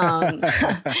 at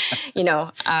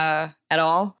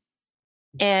all.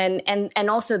 And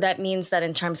also that means that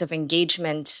in terms of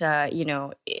engagement,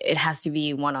 it has to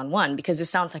be one-on-one because it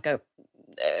sounds like a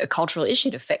cultural issue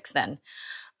to fix then.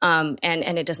 And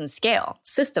it doesn't scale.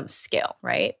 Systems scale,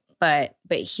 right? But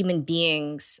human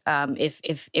beings,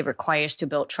 if it requires to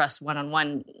build trust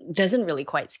one-on-one, doesn't really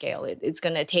quite scale. It's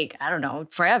going to take,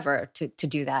 forever to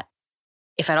do that,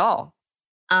 if at all.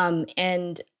 I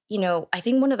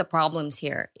think one of the problems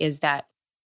here is that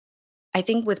I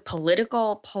think with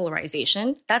political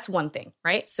polarization, that's one thing,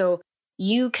 right? So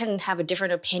you can have a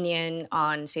different opinion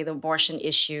on, say, the abortion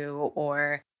issue,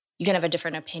 or you can have a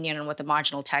different opinion on what the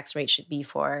marginal tax rate should be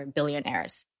for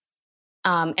billionaires.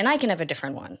 And I can have a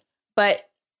different one. But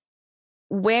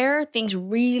where things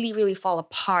really, really fall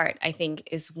apart, I think,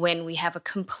 is when we have a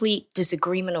complete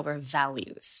disagreement over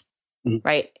values,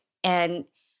 right? And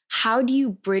how do you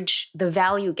bridge the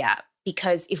value gap?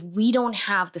 Because if we don't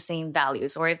have the same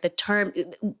values, or if the term,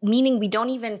 meaning we don't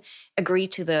even agree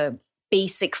to the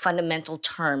basic fundamental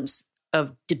terms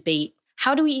of debate,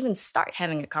 how do we even start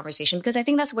having a conversation? Because I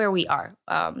think that's where we are.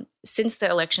 Since the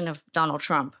election of Donald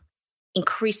Trump,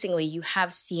 increasingly you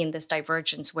have seen this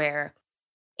divergence where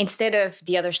instead of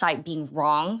the other side being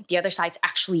wrong, the other side's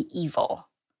actually evil,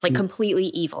 like completely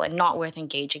evil and not worth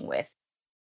engaging with.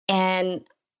 And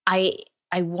I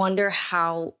wonder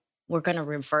how we're going to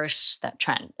reverse that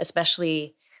trend,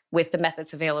 especially with the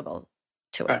methods available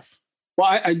to us.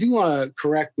 Well, I do want to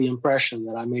correct the impression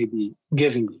that I may be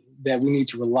giving you, that we need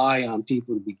to rely on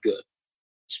people to be good.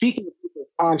 Speaking of people's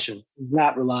conscience is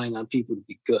not relying on people to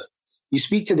be good. You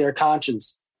speak to their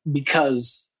conscience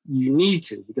because you need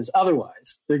to, because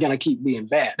otherwise they're going to keep being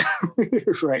bad,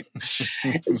 right?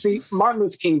 See, Martin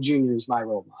Luther King Jr. is my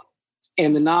role model.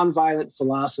 And the nonviolent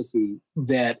philosophy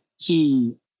that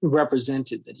he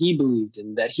represented, that he believed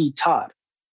in, that he taught,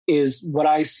 is what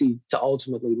I seek to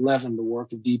ultimately leaven the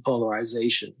work of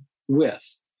depolarization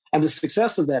with. And the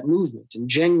success of that movement in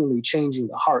genuinely changing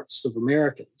the hearts of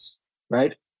Americans,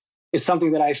 right, is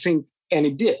something that I think, and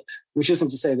it did, which isn't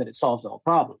to say that it solved all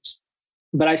problems,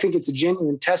 but I think it's a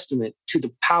genuine testament to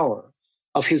the power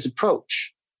of his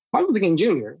approach. Martin Luther King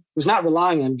Jr. was not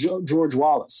relying on George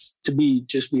Wallace to be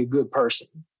a good person.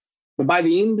 But by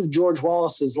the end of George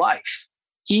Wallace's life,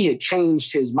 he had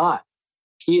changed his mind.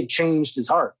 He had changed his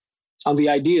heart on the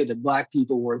idea that Black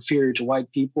people were inferior to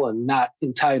white people and not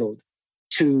entitled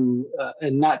to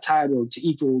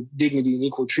equal dignity and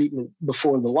equal treatment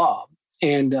before the law.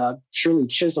 And Shirley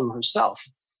Chisholm herself,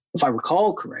 if I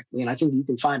recall correctly, and I think you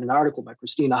can find an article by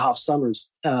Christina Hoff Sommers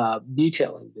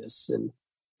detailing this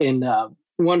in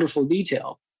wonderful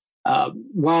detail,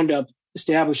 wound up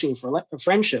establishing a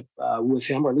friendship with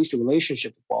him, or at least a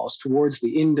relationship with Wallace, towards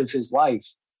the end of his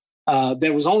life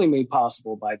that was only made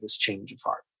possible by this change of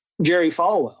heart. Jerry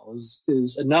Falwell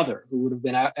is another who would have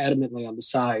been adamantly on the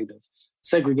side of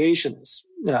segregationists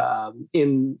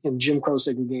in Jim Crow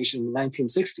segregation in the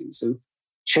 1960s, who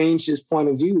changed his point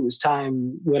of view as time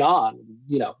went on,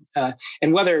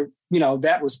 and whether,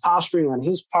 that was posturing on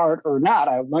his part or not,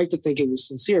 I would like to think it was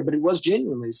sincere, but it was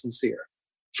genuinely sincere.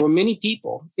 For many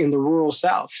people in the rural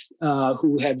South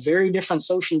who had very different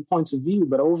social points of view,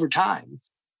 but over time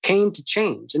came to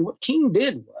change. And what King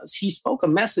did was he spoke a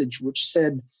message which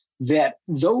said that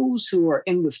those who are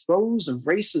in the throes of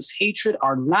racist hatred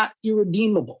are not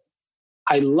irredeemable.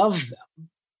 I love them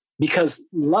because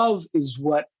love is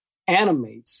what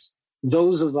animates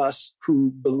those of us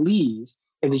who believe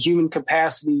in the human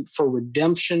capacity for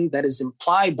redemption that is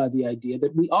implied by the idea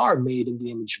that we are made in the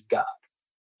image of God.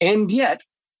 And yet,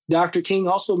 Dr. King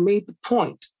also made the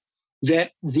point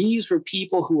that these were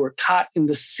people who were caught in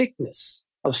the sickness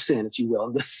of sin, if you will,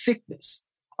 in the sickness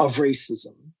of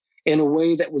racism in a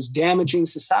way that was damaging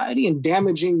society and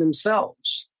damaging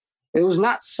themselves. It was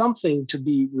not something to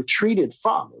be retreated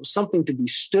from. It was something to be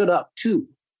stood up to,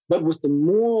 but with the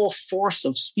moral force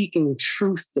of speaking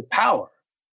truth to power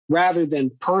rather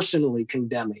than personally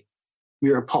condemning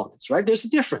your opponents, right? There's a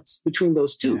difference between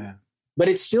those two. Yeah. But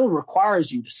it still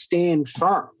requires you to stand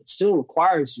firm. It still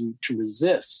requires you to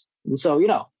resist. And so,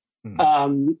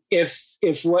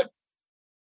 if what,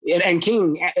 and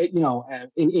King,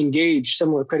 engaged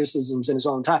similar criticisms in his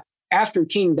own time. After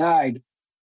King died,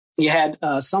 you had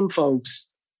some folks,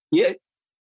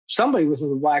 somebody within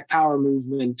the Black Power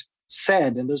movement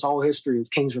said, and there's a whole history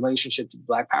of King's relationship to the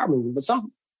Black Power movement, but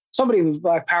somebody in the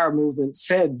Black Power movement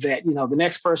said that, the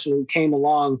next person who came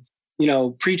along,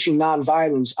 preaching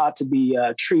nonviolence ought to be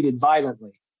treated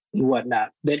violently and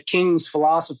whatnot, that King's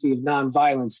philosophy of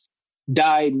nonviolence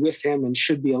died with him and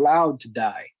should be allowed to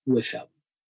die with him.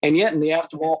 And yet in the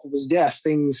aftermath of his death,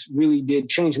 things really did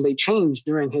change, and they changed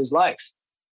during his life.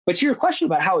 But to your question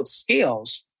about how it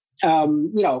scales,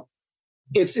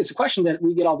 it's a question that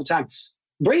we get all the time.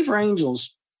 Braver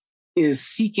Angels is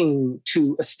seeking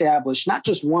to establish not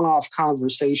just one-off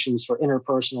conversations for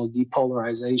interpersonal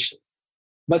depolarization,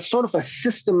 but sort of a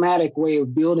systematic way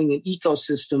of building an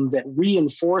ecosystem that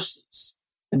reinforces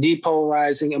a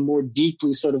depolarizing and more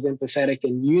deeply sort of empathetic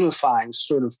and unifying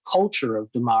sort of culture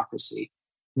of democracy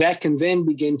that can then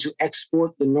begin to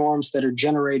export the norms that are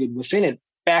generated within it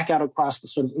back out across the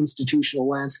sort of institutional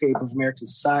landscape of American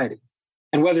society.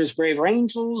 And whether it's Braver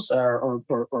Angels or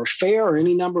FAIR or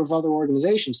any number of other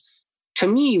organizations, to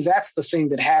me, that's the thing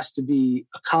that has to be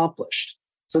accomplished.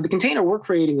 So the container we're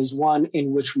creating is one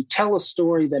in which we tell a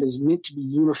story that is meant to be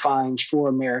unifying for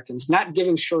Americans, not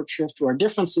giving short shrift to our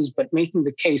differences, but making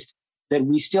the case that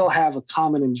we still have a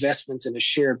common investment in a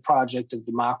shared project of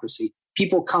democracy.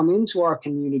 People come into our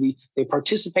community, they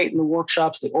participate in the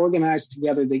workshops, they organize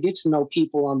together, they get to know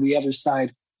people on the other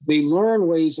side. They learn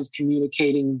ways of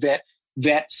communicating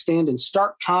that stand in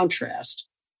stark contrast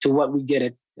to what we get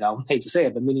at, hate to say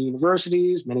it, but many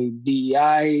universities, many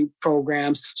DEI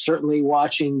programs, certainly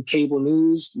watching cable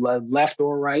news, left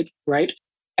or right?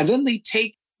 And then they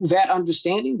take that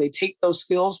understanding, they take those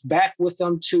skills back with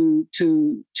them to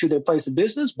their place of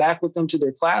business, back with them to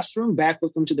their classroom, back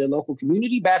with them to their local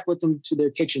community, back with them to their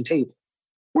kitchen table.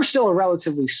 We're still a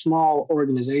relatively small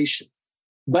organization,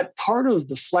 but part of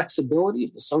the flexibility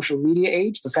of the social media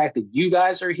age, the fact that you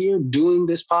guys are here doing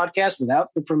this podcast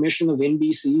without the permission of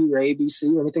NBC or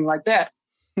ABC or anything like that,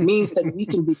 means that we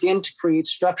can begin to create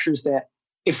structures that,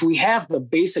 if we have the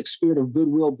basic spirit of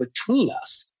goodwill between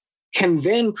us, can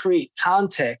then create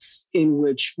contexts in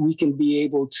which we can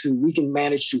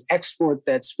manage to export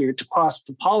that spirit, to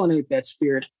pollinate that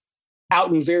spirit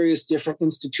out in various different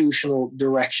institutional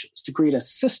directions, to create a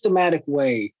systematic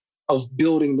way of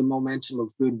building the momentum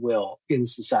of goodwill in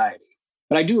society.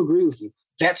 But I do agree with you.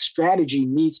 That strategy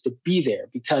needs to be there,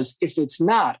 because if it's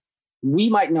not, we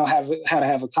might know how to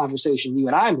have a conversation, you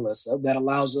and I, Melissa, that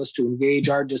allows us to engage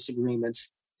our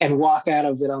disagreements and walk out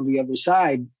of it on the other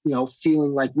side,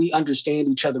 feeling like we understand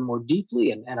each other more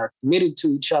deeply and are committed to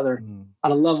each other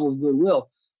on a level of goodwill.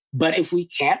 But if we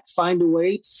can't find a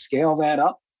way to scale that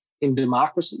up in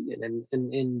democracy and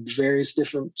in various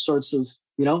different sorts of,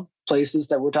 places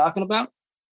that we're talking about,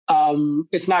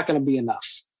 it's not going to be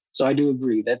enough. So I do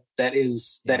agree that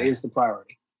is the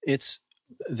priority.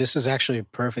 This is actually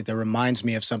perfect. It reminds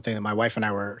me of something that my wife and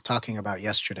I were talking about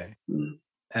yesterday.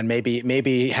 And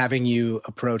maybe having you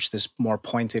approach this more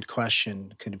pointed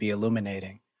question could be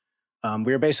illuminating.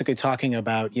 We were basically talking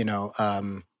about,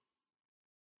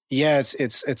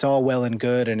 it's all well and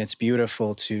good, and it's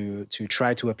beautiful to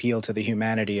try to appeal to the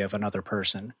humanity of another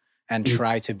person and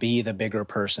try to be the bigger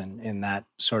person in that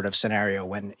sort of scenario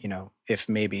when, if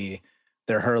maybe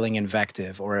they're hurling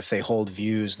invective or if they hold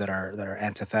views that are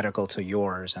antithetical to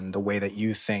yours and the way that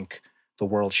you think the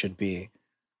world should be.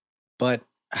 But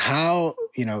how,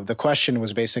 the question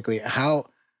was basically how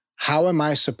am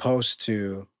I supposed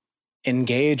to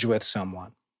engage with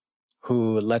someone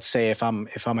who, let's say if I'm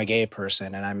a gay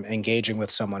person and I'm engaging with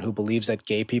someone who believes that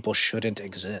gay people shouldn't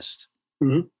exist,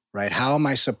 Mm-hmm. right? How am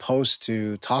I supposed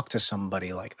to talk to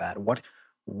somebody like that?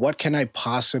 What can I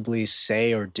possibly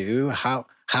say or do?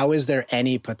 How is there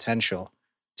any potential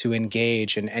to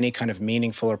engage in any kind of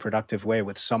meaningful or productive way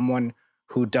with someone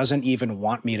who doesn't even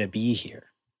want me to be here,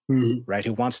 Mm-hmm. right?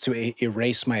 Who wants to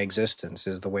erase my existence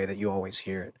is the way that you always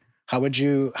hear it. How would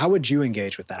you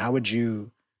engage with that? How would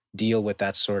you deal with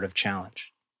that sort of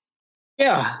challenge?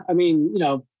 Yeah, I mean,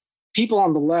 people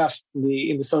on the left,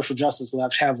 in the social justice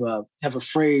left, have a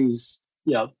phrase,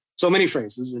 so many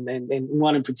phrases, and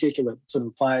one in particular sort of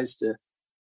applies to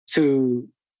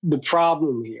the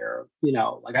problem here.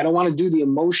 Like, I don't want to do the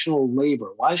emotional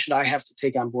labor. Why should I have to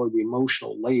take on board the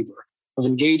emotional labor of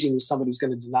engaging with somebody who's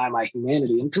going to deny my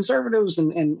humanity? And conservatives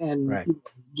and Right.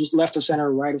 Just left of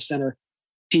center, right of center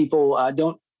people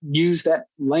don't use that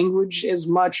language as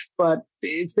much, but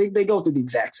they go through the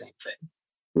exact same thing,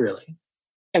 really.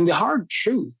 And the hard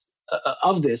truth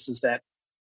of this is that,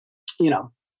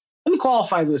 let me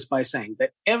qualify this by saying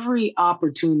that every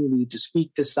opportunity to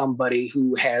speak to somebody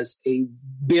who has a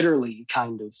bitterly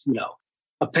kind of,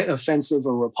 offensive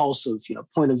or repulsive,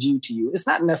 point of view to you is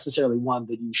not necessarily one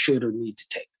that you should or need to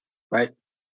take, right?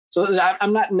 So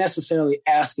I'm not necessarily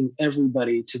asking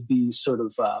everybody to be sort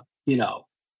of,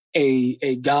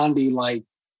 a Gandhi-like,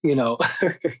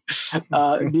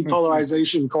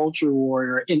 depolarization culture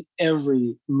warrior in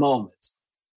every moment.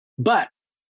 But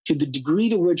to the degree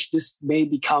to which this may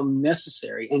become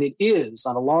necessary, and it is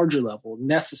on a larger level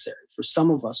necessary for some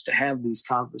of us to have these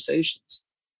conversations,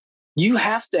 you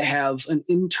have to have an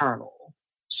internal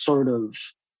fortitude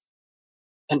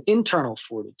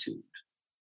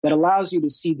that allows you to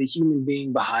see the human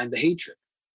being behind the hatred,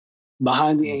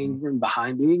 behind the anger, and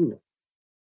behind the ignorance.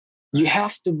 You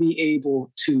have to be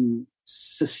able to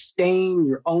sustain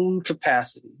your own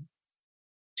capacity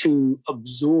to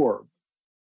absorb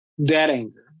that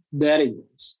anger, that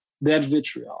ignorance, that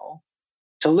vitriol,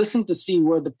 to listen to see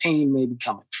where the pain may be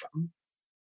coming from,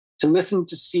 to listen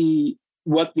to see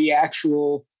what the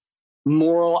actual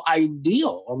moral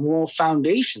ideal or moral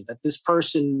foundation that this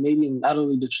person, maybe in an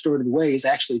utterly distorted way, is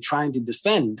actually trying to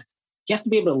defend. You have to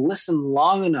be able to listen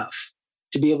long enough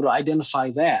to be able to identify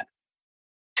that.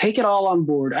 Take it all on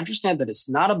board. Understand that it's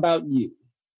not about you.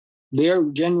 They're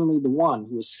genuinely the one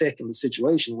who is sick in the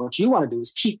situation. What you want to do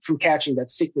is keep from catching that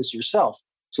sickness yourself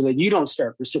so that you don't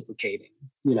start reciprocating,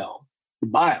 the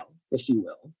bile, if you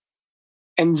will.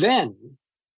 And then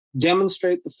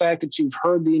demonstrate the fact that you've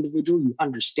heard the individual, you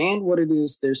understand what it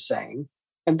is they're saying,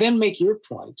 and then make your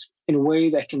point in a way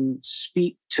that can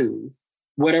speak to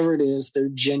whatever it is they're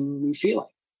genuinely feeling,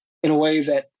 in a way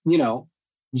that,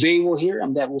 they will hear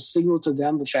and that will signal to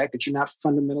them the fact that you're not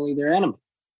fundamentally their enemy.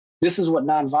 This is what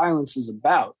nonviolence is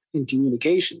about in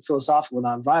communication, philosophical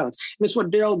nonviolence. And it's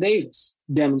what Daryl Davis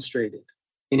demonstrated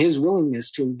in his willingness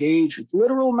to engage with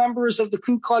literal members of the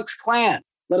Ku Klux Klan.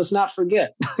 Let us not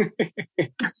forget,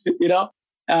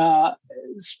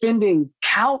 spending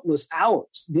countless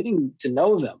hours getting to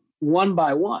know them one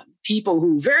by one. People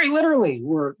who very literally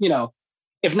were,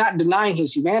 if not denying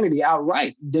his humanity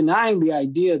outright, denying the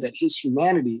idea that his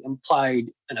humanity implied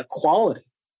an equality,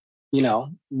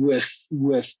 with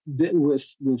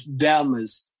them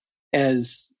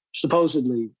as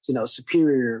supposedly,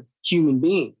 superior human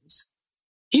beings.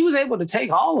 He was able to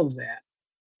take all of that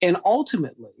and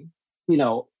ultimately,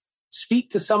 speak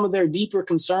to some of their deeper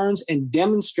concerns and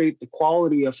demonstrate the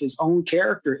quality of his own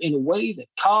character in a way that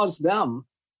caused them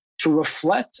to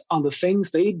reflect on the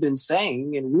things they'd been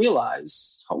saying and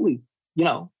realize, holy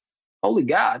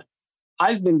God,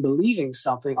 I've been believing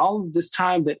something all of this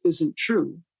time that isn't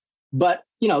true. But,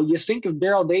 you think of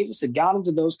Daryl Davis that got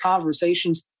into those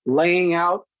conversations, laying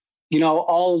out,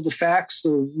 all of the facts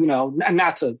of,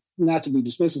 not to be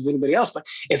dismissive of anybody else, but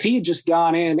if he had just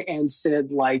gone in and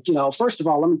said, like, first of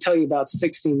all, let me tell you about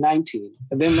 1619,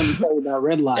 and then let me tell you about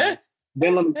redlining,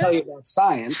 then let me tell you about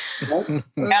science, right?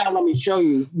 Now let me show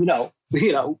you,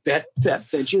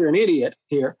 that you're an idiot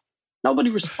here.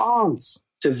 Nobody responds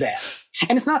to that.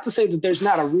 And it's not to say that there's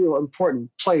not a real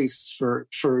important place for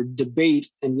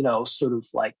debate and, sort of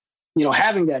like,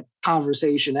 having that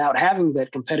conversation out, having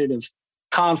that competitive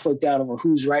conflict out over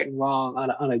who's right and wrong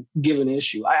on a given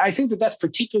issue. I think that that's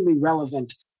particularly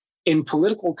relevant in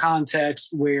political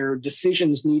context where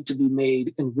decisions need to be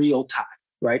made in real time,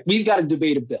 right? We've got to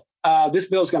debate a bill. This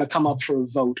bill is going to come up for a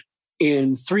vote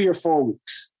in 3 or 4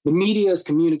 weeks. The media is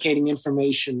communicating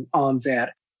information on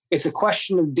that. It's a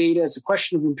question of data. It's a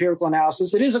question of empirical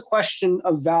analysis. It is a question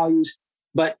of values.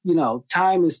 But,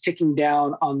 time is ticking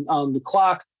down on the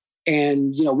clock.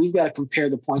 And, we've got to compare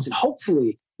the points. And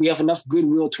hopefully we have enough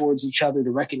goodwill towards each other to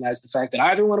recognize the fact that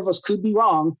either one of us could be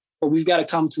wrong, but we've got to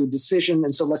come to a decision.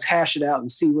 And so let's hash it out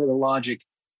and see where the logic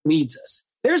leads us.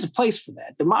 There's a place for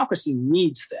that. Democracy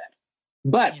needs that.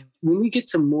 But when we get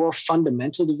to more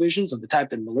fundamental divisions of the type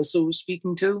that Melissa was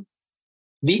speaking to,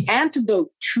 the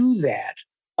antidote to that,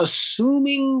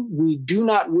 assuming we do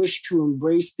not wish to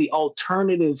embrace the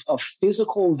alternative of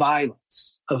physical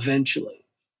violence eventually,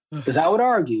 because I would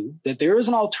argue that there is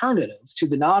an alternative to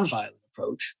the nonviolent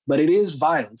approach, but it is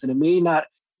violence. And it may not,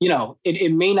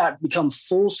 it may not become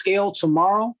full scale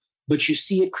tomorrow, but you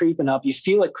see it creeping up, you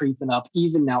feel it creeping up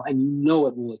even now, and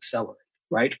it will accelerate,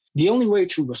 right? The only way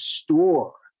to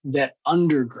restore that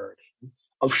undergirding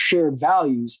of shared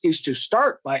values is to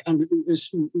start by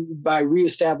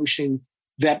reestablishing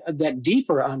that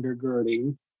deeper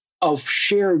undergirding of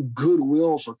shared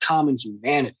goodwill for common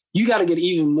humanity. You got to get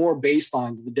even more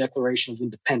baseline to the Declaration of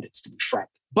Independence, to be frank.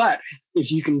 But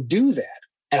if you can do that,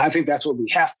 and I think that's what we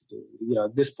have to do,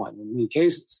 at this point in many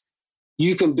cases,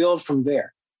 you can build from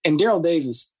there. And Daryl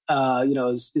Davis,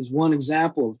 is one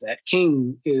example of that.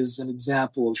 King is an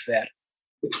example of that.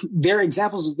 There are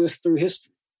examples of this through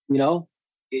history.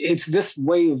 It's this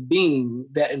way of being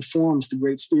that informs the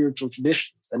great spiritual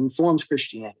traditions, that informs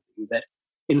Christianity, that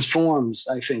informs,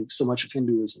 I think, so much of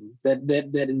Hinduism,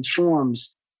 that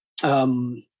informs,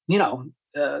 I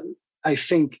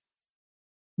think,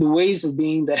 the ways of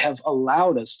being that have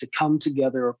allowed us to come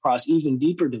together across even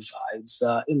deeper divides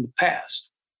in the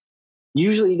past.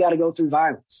 Usually you got to go through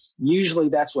violence. Usually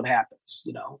that's what happens.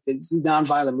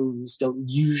 Nonviolent movements don't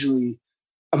usually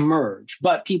emerge,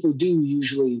 but people do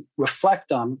usually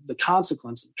reflect on the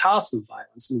consequence and costs of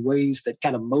violence in ways that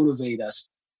kind of motivate us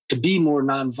to be more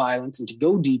nonviolent and to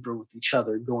go deeper with each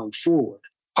other going forward.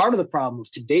 Part of the problem of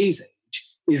today's age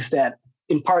is that,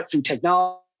 in part through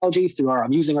technology, through our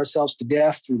amusing ourselves to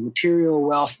death, through material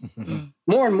wealth,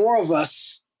 more and more of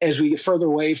us, as we get further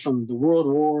away from the world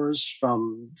wars,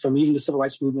 from even the civil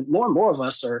rights movement, more and more of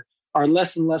us are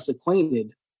less and less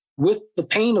acquainted with the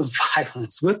pain of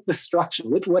violence, with destruction,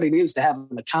 with what it is to have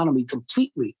an economy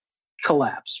completely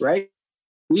collapse, right?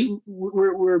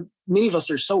 We're many of us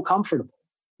are so comfortable,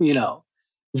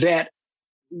 that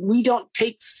we don't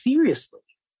take seriously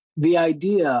the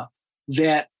idea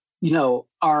that,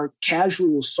 our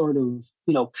casual sort of,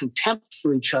 contempt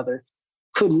for each other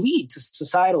could lead to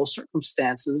societal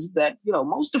circumstances that,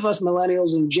 most of us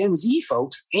millennials and Gen Z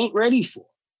folks ain't ready for.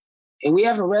 And we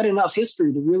haven't read enough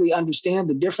history to really understand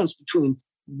the difference between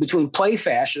play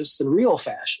fascists and real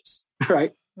fascists,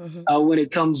 right? When it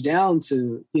comes down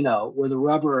to, where the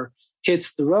rubber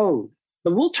hits the road.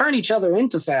 But we'll turn each other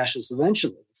into fascists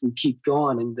eventually if we keep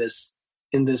going in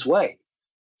this way.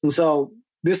 And so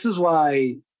this is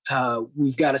why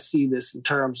we've got to see this in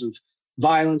terms of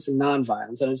violence and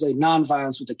nonviolence. And I say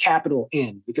nonviolence with a capital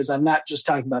N, because I'm not just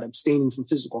talking about abstaining from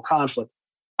physical conflict.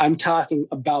 I'm talking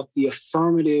about the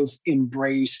affirmative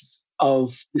embrace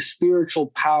of the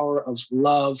spiritual power of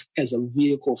love as a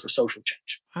vehicle for social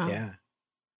change. Wow. Yeah.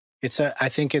 I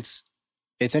think it's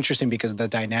interesting because the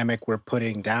dynamic we're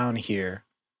putting down here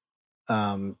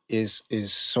is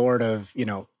sort of,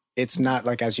 it's not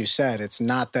like, as you said, it's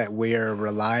not that we're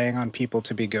relying on people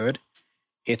to be good.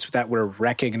 It's that we're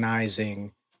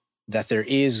recognizing that there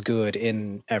is good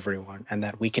in everyone and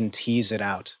that we can tease it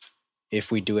out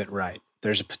if we do it right.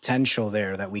 There's a potential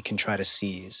there that we can try to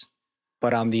seize.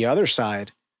 But on the other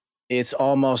side, it's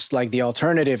almost like the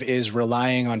alternative is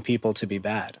relying on people to be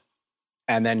bad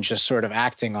and then just sort of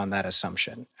acting on that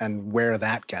assumption and where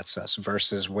that gets us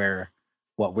versus where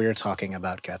what we're talking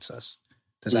about gets us.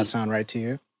 Does that sound right to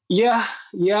you? Yeah.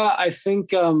 I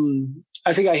think I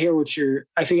do hear what you're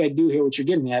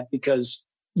getting at, because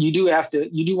you do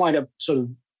wind up sort of,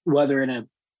 whether in a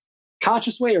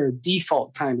conscious way or a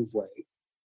default kind of way,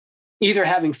 either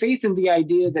having faith in the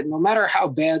idea that no matter how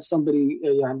bad somebody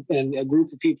and a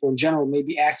group of people in general may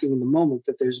be acting in the moment,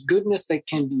 that there's goodness that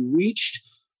can be reached,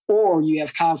 or you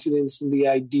have confidence in the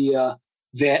idea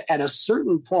that at a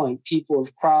certain point, people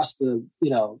have crossed the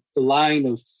line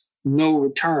of no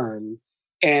return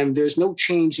and there's no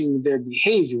changing their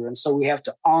behavior. And so we have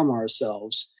to arm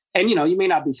ourselves. And, you may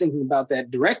not be thinking about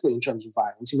that directly in terms of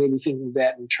violence. You may be thinking of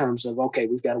that in terms of, okay,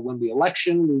 we've got to win the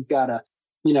election. We've got to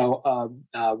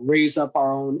raise up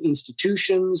our own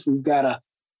institutions. We've got to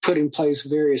put in place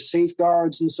various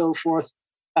safeguards and so forth.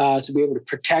 to be able to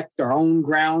protect our own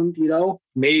ground.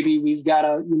 Maybe we've got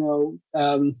to,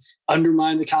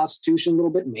 undermine the Constitution a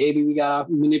little bit. Maybe we got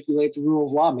to manipulate the rule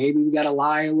of law. Maybe we got to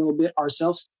lie a little bit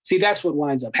ourselves. See, that's what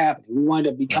winds up happening. We wind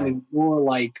up becoming more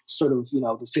like sort of,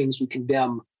 the things we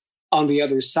condemn on the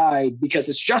other side because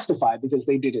it's justified because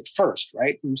they did it first,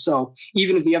 right? And so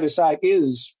even if the other side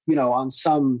is, on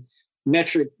some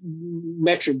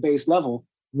metric-based level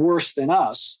worse than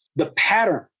us, the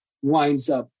pattern winds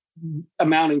up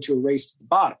amounting to a race to the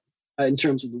bottom in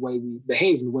terms of the way we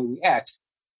behave and the way we act.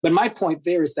 But my point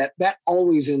there is that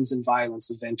always ends in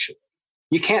violence eventually.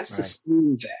 You can't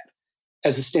sustain that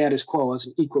as a status quo, as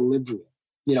an equilibrium.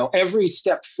 Every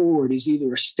step forward is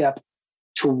either a step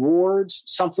towards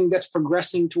something that's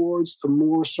progressing towards a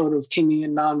more sort of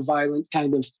Kingian, nonviolent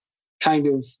kind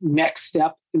of next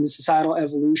step in the societal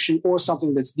evolution, or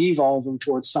something that's devolving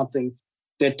towards something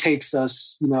that takes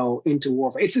us, into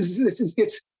warfare.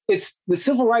 It's the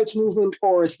civil rights movement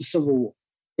or it's the Civil War,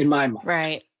 in my mind.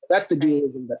 Right. That's the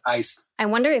dualism that I see. I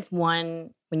wonder if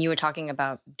when you were talking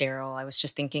about Daryl, I was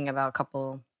just thinking about a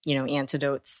couple,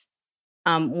 antidotes.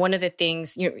 One of the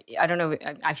things, I don't know,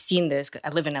 I've seen this. I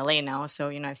live in LA now, so,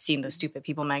 I've seen the Stupid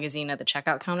People magazine at the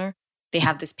checkout counter. They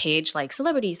have this page like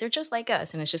celebrities, they're just like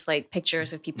us. And it's just like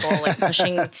pictures of people like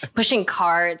pushing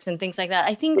carts and things like that.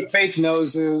 I think with fake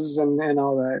noses and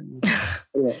all that.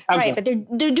 Yeah, right. But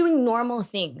they're doing normal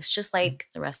things just like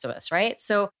the rest of us. Right.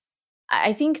 So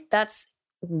I think that's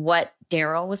what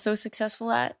Daryl was so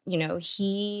successful at.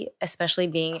 He, especially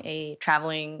being a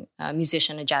traveling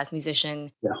musician, a jazz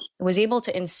musician, was able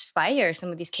to inspire some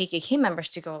of these KKK members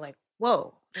to go like,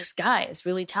 whoa, this guy is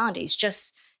really talented.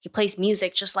 He plays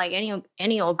music just like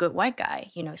any old good white guy,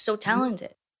 so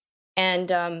talented.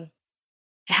 And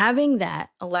having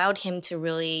that allowed him to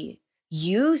really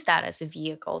use that as a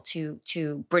vehicle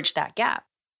to bridge that gap.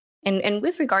 And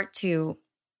with regard to,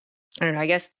 I don't know, I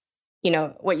guess,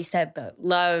 what you said, the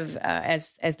love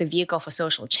as the vehicle for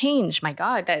social change, my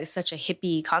God, that is such a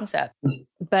hippie concept.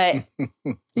 But,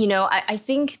 I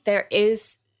think there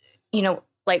is,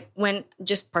 like when,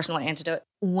 just personal antidote,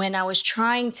 when I was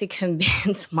trying to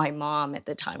convince my mom at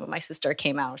the time when my sister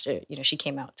came out, she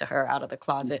came out to her out of the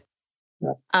closet.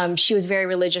 Yeah. She was very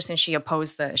religious and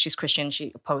she's Christian.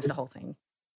 She opposed the whole thing.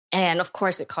 And of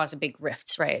course it caused a big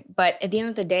rift, right? But at the end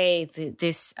of the day,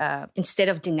 this instead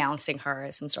of denouncing her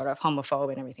as some sort of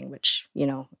homophobe and everything, which,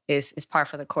 is par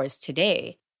for the course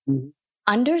today,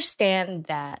 understand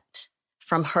that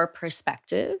from her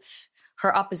perspective,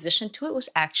 her opposition to it was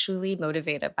actually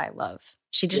motivated by love.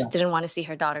 She just didn't want to see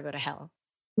her daughter go to hell.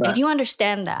 Right. And if you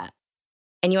understand that,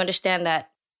 and you understand that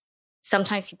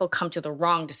sometimes people come to the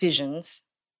wrong decisions,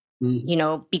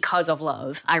 because of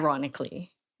love, ironically,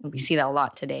 and we see that a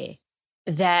lot today,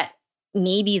 that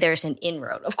maybe there's an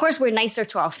inroad. Of course, we're nicer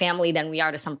to our family than we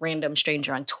are to some random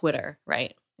stranger on Twitter,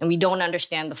 right? And we don't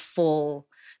understand the full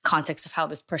context of how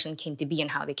this person came to be and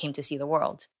how they came to see the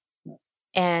world.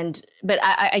 But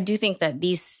I do think that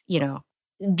these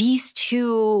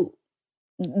two,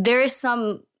 there is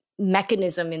some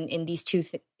mechanism in these two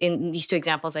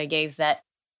examples I gave that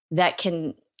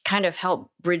can kind of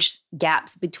help bridge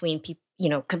gaps between people,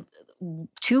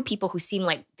 two people who seem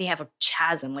like they have a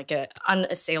chasm, like an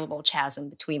unassailable chasm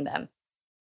between them.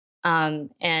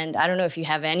 And I don't know if you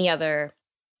have any other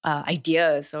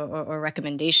ideas or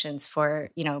recommendations for,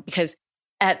 because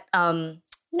at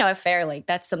at FAIR, like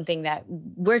that's something that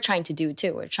we're trying to do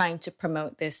too. We're trying to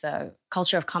promote this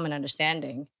culture of common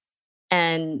understanding.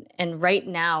 And right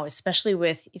now, especially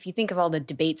if you think of all the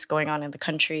debates going on in the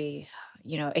country,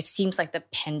 it seems like the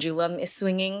pendulum is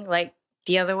swinging like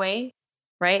the other way,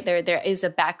 right? There is a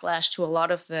backlash to a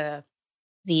lot of the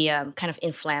kind of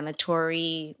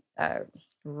inflammatory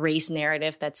race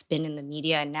narrative that's been in the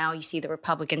media. And now you see the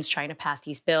Republicans trying to pass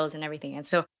these bills and everything. And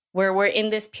so we're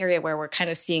in this period where we're kind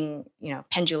of seeing,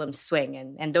 pendulums swing.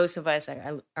 And those of us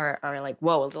are like,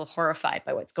 whoa, a little horrified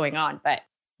by what's going on. But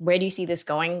where do you see this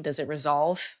going? Does it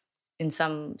resolve in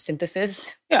some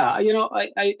synthesis? Yeah,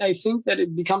 I think that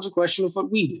it becomes a question of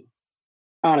what we do,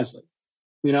 honestly.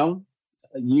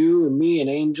 You and me and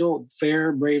Angel,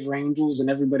 FAIR, Brave Angels, and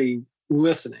everybody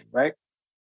listening, right?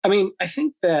 I mean, I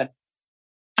think that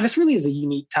this really is a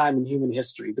unique time in human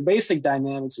history. The basic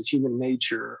dynamics of human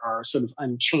nature are sort of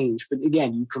unchanged. But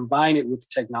again, you combine it with the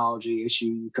technology issue,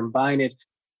 you combine it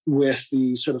with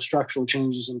the sort of structural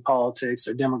changes in politics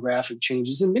or demographic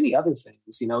changes and many other things,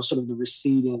 sort of the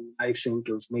receding, I think,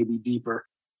 of maybe deeper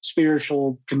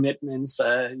spiritual commitments,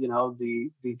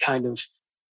 the kind of,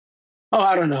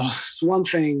 I don't know, it's one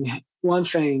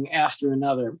thing after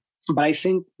another. But I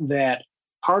think that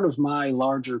part of my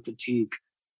larger critique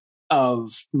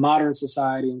of modern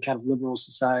society and kind of liberal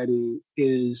society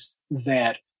is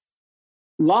that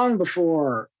long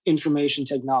before information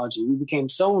technology, we became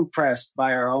so impressed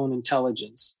by our own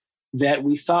intelligence that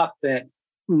we thought that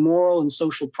moral and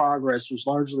social progress was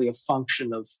largely a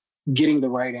function of getting the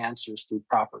right answers through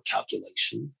proper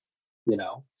calculation, you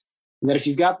know? And that if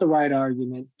you've got the right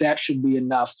argument, that should be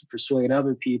enough to persuade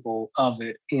other people of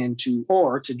it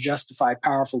or to justify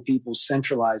powerful people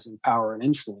centralizing power and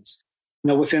influence,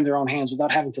 within their own hands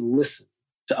without having to listen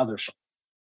to other folks,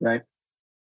 right?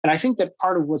 And I think that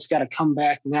part of what's got to come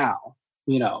back now,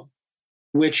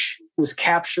 which was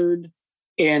captured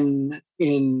in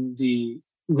the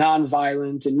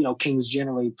nonviolent and, King's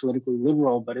generally politically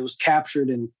liberal, but it was captured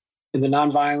in the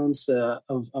nonviolence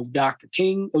of Dr.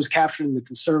 King. It was captured in the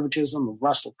conservatism of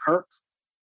Russell Kirk,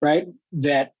 right?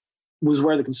 That was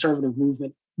where the conservative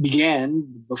movement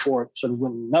began before it sort of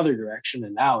went in another direction,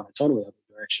 and now in a totally other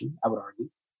direction, I would argue,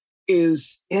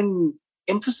 is in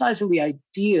emphasizing the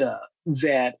idea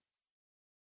that,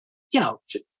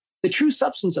 the true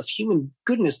substance of human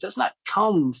goodness does not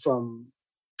come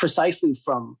precisely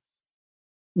from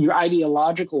your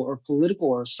ideological or political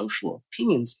or social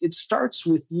opinions. It starts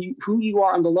with who you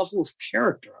are on the level of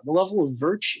character, on the level of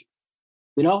virtue.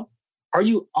 Are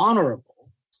you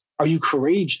honorable? Are you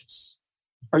courageous?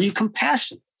 Are you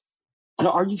compassionate?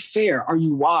 Are you fair? Are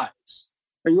you wise?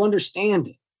 Are you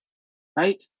understanding?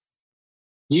 Right?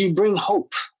 Do you bring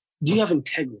hope? Do you have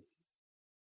integrity?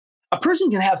 A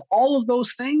person can have all of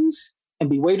those things and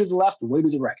be way to the left or way to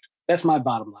the right. That's my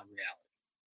bottom line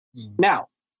reality. Now,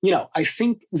 I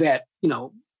think that,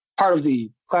 part of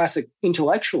the classic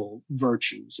intellectual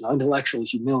virtues, intellectual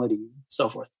humility, and so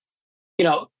forth,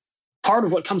 part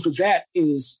of what comes with that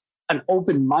is an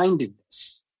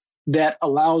open-mindedness that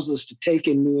allows us to take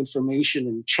in new information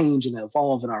and change and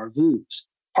evolve in our views.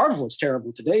 Part of what's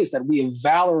terrible today is that we have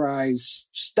valorized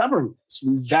stubbornness.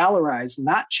 We valorize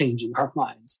not changing our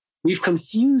minds. We've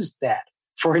confused that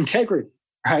for integrity,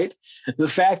 right? The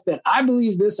fact that I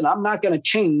believe this and I'm not going to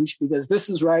change because this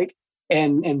is right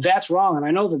and that's wrong. And I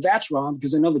know that that's wrong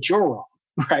because I know that you're wrong,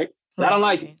 right? I don't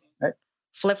like it, right?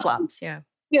 Flip-flops, yeah.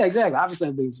 Yeah, exactly. Obviously,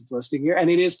 I'm being simplistic here.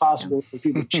 And it is possible for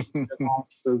people to change their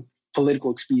minds for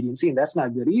political expediency, and that's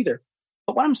not good either.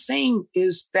 But what I'm saying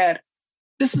is that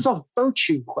this is a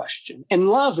virtue question. And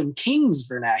love in King's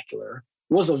vernacular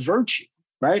was a virtue,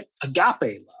 right? Agape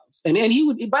love. And he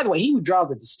would, by the way, he would draw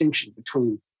the distinction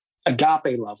between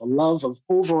agape love, a love of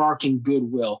overarching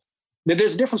goodwill. That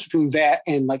there's a difference between that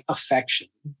and like affection,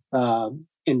 and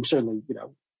certainly,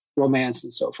 romance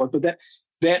and so forth. But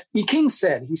that King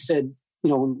said, he said,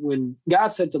 when God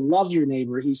said to love your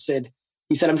neighbor, he said,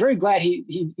 I'm very glad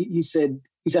he said,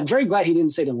 I'm very glad he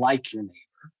didn't say to like your neighbor.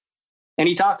 And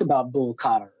he talked about Bull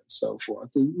Connor and so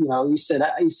forth. He said,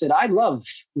 I love,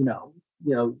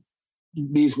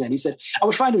 these men. He said, I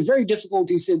would find it very difficult,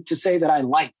 he said, to say that I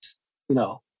liked,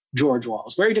 George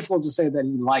Wallace. Very difficult to say that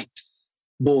he liked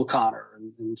Bull Connor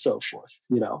and so forth,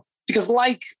 because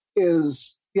like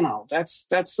is,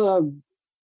 that's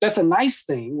a nice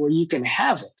thing where you can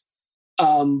have it.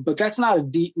 But that's not a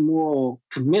deep moral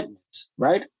commitment,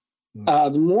 right?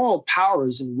 The moral power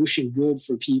is in wishing good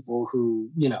for people who,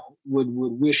 would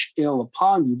wish ill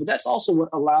upon you. But that's also what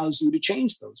allows you to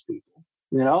change those people,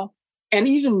 And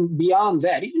even beyond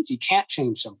that, even if you can't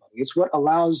change somebody, it's what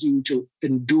allows you to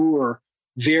endure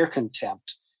their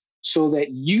contempt so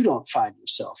that you don't find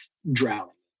yourself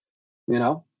drowning,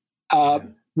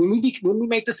 When we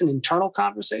make this an internal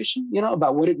conversation,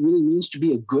 about what it really means to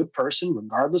be a good person,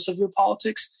 regardless of your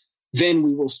politics, then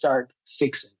we will start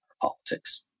fixing our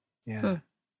politics. Yeah.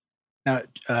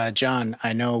 Now, John,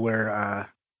 I know we're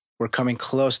coming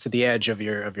close to the edge of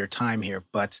your time here,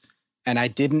 and I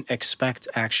didn't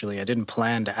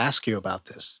plan to ask you about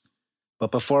this.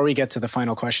 But before we get to the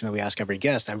final question that we ask every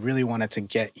guest, I really wanted to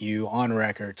get you on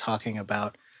record talking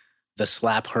about the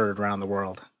slap heard around the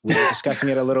world. We were discussing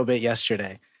it a little bit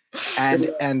yesterday.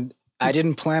 And I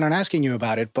didn't plan on asking you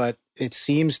about it, but it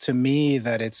seems to me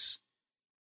that it's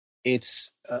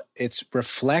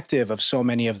reflective of so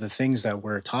many of the things that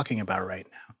we're talking about right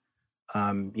now.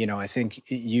 I think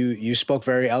you spoke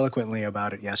very eloquently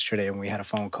about it yesterday when we had a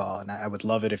phone call, and I would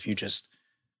love it if you just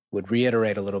would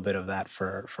reiterate a little bit of that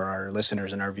for our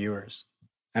listeners and our viewers.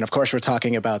 And of course, we're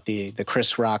talking about the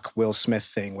Chris Rock, Will Smith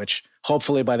thing, which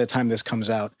hopefully by the time this comes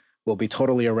out will be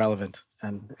totally irrelevant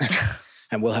and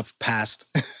and will have passed.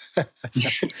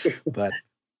 But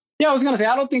yeah, I was going to say,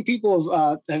 I don't think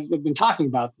people have been talking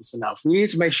about this enough. We need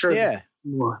to make sure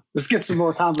let's get some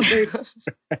more conversation.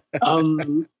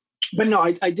 But no,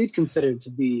 I did consider it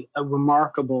to be a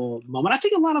remarkable moment. I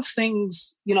think a lot of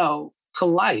things,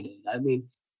 collided. I mean,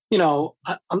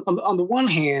 on the one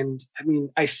hand, I mean,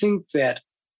 I think that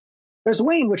there's a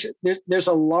way in which there's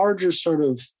a larger sort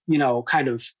of, kind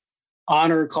of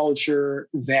honor culture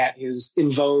that is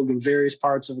in vogue in various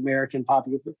parts of American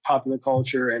popular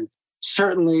culture, and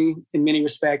certainly in many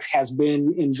respects has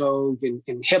been in vogue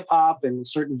in hip hop and a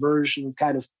certain version of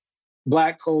kind of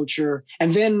Black culture.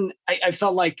 And then I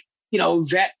felt like,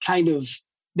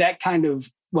 that kind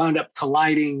of wound up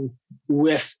colliding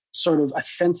with sort of a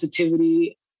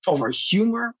sensitivity over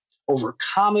humor, over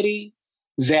comedy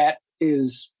that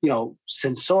is,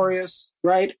 censorious,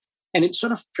 right? And it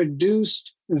sort of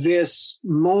produced this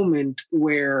moment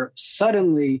where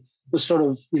suddenly the sort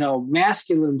of,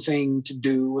 masculine thing to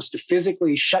do was to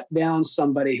physically shut down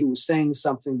somebody who was saying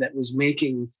something that was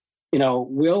making,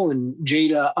 Will and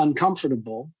Jada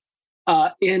uncomfortable,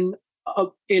 in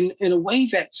a way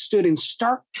that stood in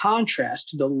stark contrast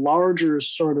to the larger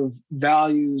sort of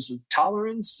values of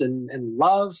tolerance and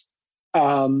love,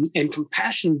 and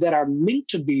compassion that are meant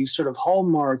to be sort of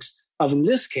hallmarks of, in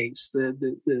this case,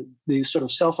 the sort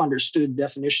of self-understood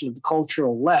definition of the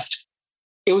cultural left.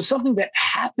 It was something that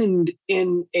happened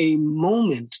in a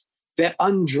moment that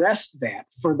undressed that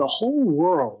for the whole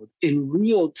world in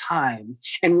real time,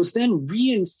 and was then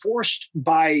reinforced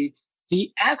by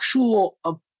the actual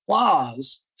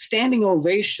applause, standing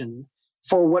ovation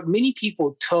for what many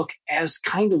people took as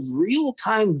kind of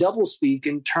real-time doublespeak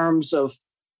in terms of,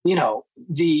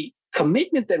 the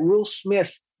commitment that Will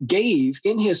Smith gave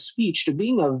in his speech to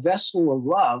being a vessel of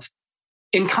love,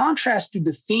 in contrast to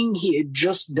the thing he had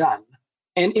just done.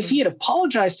 And if he had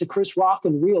apologized to Chris Rock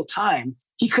in real time,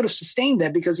 he could have sustained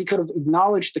that because he could have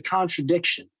acknowledged the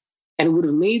contradiction and it would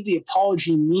have made the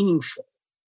apology meaningful.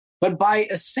 But by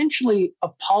essentially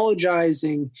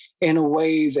apologizing in a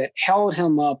way that held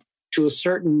him up to a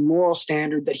certain moral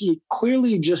standard that he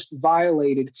clearly just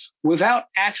violated without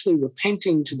actually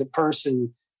repenting to the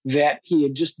person that he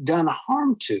had just done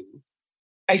harm to,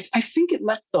 I think it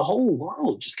left the whole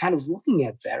world just kind of looking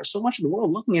at that, or so much of the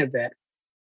world looking at that,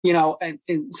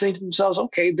 and saying to themselves,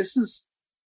 okay, this is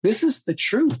the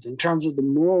truth in terms of the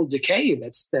moral decay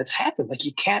that's happened. Like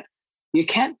you can't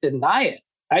deny it.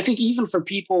 I think even for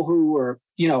people who were,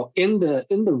 in the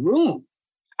room,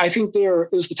 I think there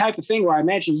is the type of thing where I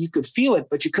imagine you could feel it,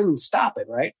 but you couldn't stop it,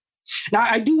 right? Now,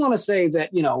 I do want to say that,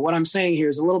 what I'm saying here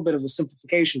is a little bit of a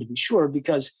simplification, to be sure,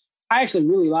 because I actually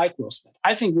really like Will Smith.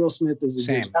 I think Will Smith is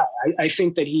a good guy. I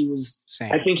think that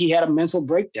I think he had a mental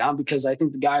breakdown because I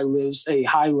think the guy lives a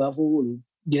high level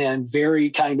and very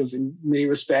kind of, in many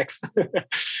respects,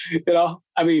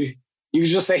 I mean, you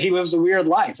just say he lives a weird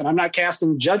life, and I'm not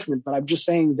casting judgment, but I'm just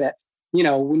saying that,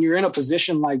 when you're in a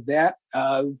position like that,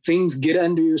 things get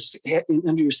under your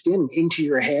skin, into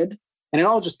your head, and it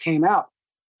all just came out.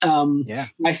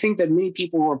 I think that many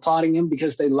people were applauding him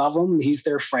because they love him. He's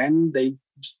their friend. They,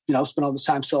 spend all the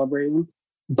time celebrating him.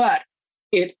 But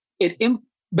it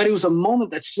was a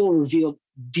moment that still revealed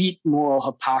deep moral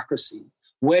hypocrisy,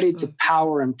 wedded to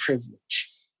power and privilege,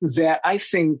 that I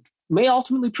think may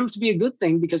ultimately prove to be a good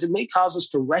thing because it may cause us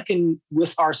to reckon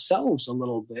with ourselves a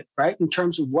little bit, right? In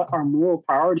terms of what our moral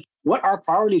priority, what our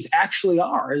priorities actually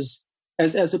are as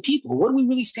a people. What do we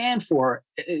really stand for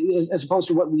as opposed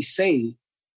to what we say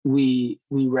we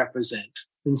represent?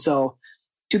 And so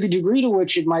to the degree to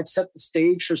which it might set the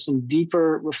stage for some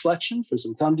deeper reflection, for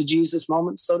some come to Jesus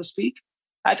moments, so to speak,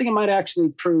 I think it might actually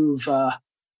prove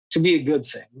to be a good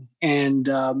thing. And,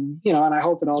 and I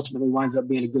hope it ultimately winds up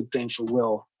being a good thing for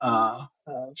Will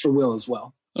as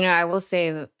well. I will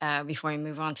say that before we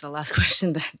move on to the last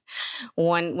question, that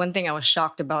one thing I was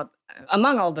shocked about,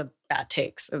 among all the bad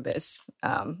takes of this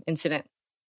incident,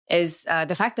 is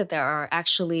the fact that there are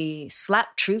actually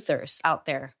slap truthers out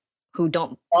there who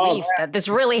don't believe that this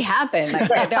really happened.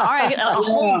 Like, there are a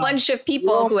whole bunch of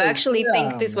people who actually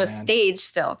think this was staged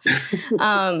still.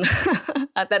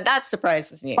 That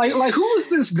surprises me. Like who was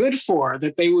this good for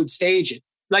that they would stage it?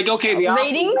 Like, okay, the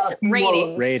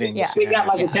ratings. Yeah. They got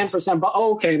like a 10%, but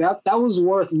okay, that was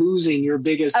worth losing your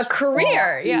biggest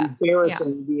career.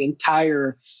 Embarrassing the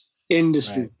entire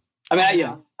industry. Right.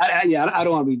 I mean, I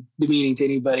don't want to be demeaning to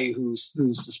anybody who's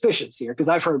suspicious here, because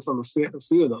I've heard from a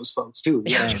few of those folks too.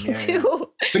 Too.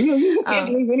 But you just can't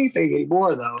believe anything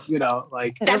anymore, though.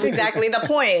 Like that's exactly the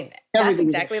point. That's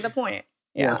exactly the point.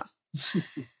 Yeah.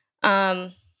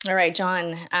 All right,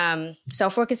 John. So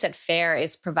Focus at FAIR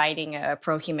is providing a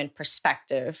pro-human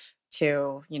perspective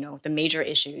to, the major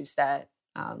issues that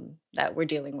we're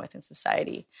dealing with in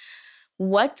society.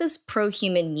 What does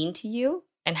pro-human mean to you,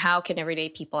 and how can everyday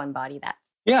people embody that?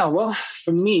 Yeah, well,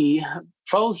 for me,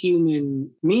 pro-human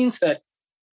means that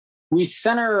we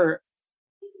center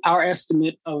our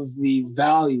estimate of the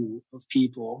value of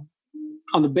people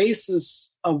on the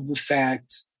basis of the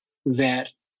fact that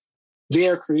they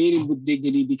are created with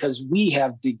dignity because we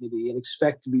have dignity and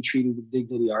expect to be treated with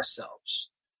dignity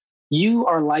ourselves. You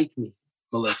are like me,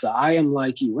 Melissa. I am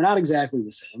like you. We're not exactly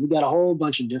the same. We got a whole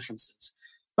bunch of differences.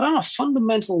 But on a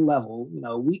fundamental level,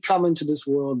 we come into this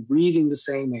world breathing the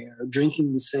same air,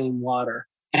 drinking the same water,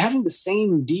 and having the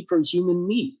same deeper human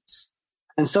needs.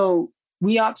 And so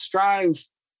we ought strive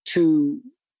to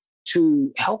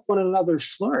help one another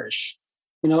flourish,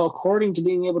 according to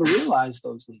being able to realize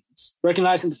those needs,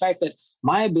 recognizing the fact that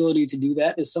my ability to do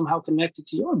that is somehow connected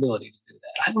to your ability to do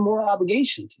that. I have a moral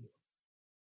obligation to you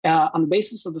on the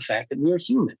basis of the fact that we are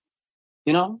human.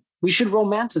 We should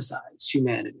romanticize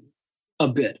humanity a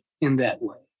bit in that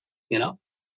way,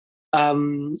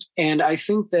 and I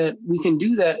think that we can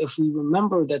do that if we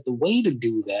remember that the way to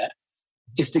do that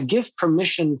is to give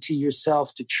permission to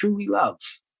yourself to truly love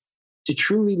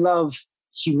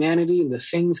humanity and the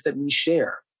things that we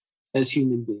share as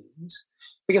human beings.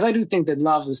 Because I do think that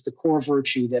love is the core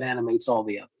virtue that animates all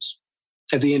the others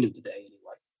at the end of the day,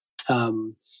 anyway.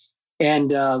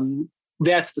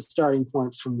 That's the starting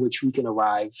point from which we can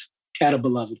arrive at a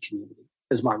beloved community,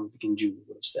 as Martin Luther King Jr.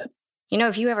 would have said.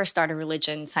 If you ever start a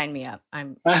religion, sign me up.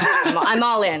 I'm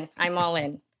all in. I'm all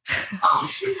in.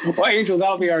 Well, Angel,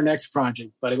 that'll be our next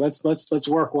project, buddy. Let's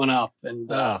work one up.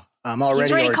 And I'm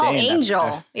already ordained. Called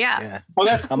Angel. Yeah. Well,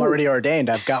 that's cool. I'm already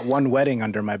ordained. I've got one wedding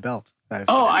under my belt.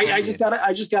 I just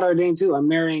got ordained too. I'm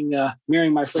marrying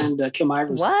my friend Kim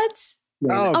Iverson. What?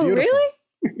 Oh, beautiful. Really?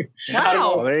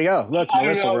 Wow. Well, there you go. Look,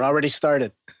 Melissa, we're already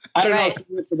started. I don't know if you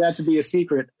want for that to be a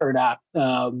secret or not,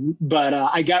 but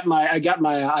I got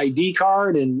my ID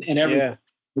card and everything. Yeah.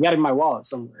 I got it in my wallet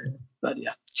somewhere. But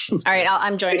yeah. All right,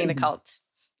 I'm joining the cult.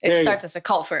 It starts as a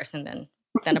cult first, and then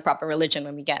a proper religion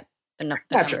when we get the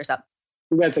numbers up.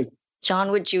 That's it.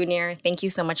 John Wood Jr., thank you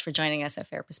so much for joining us at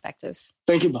Fair Perspectives.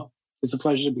 Thank you, Bo. It's a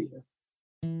pleasure to be here.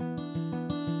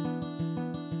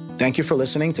 Thank you for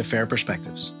listening to Fair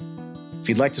Perspectives. If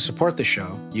you'd like to support the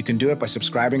show, you can do it by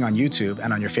subscribing on YouTube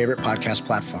and on your favorite podcast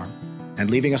platform and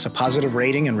leaving us a positive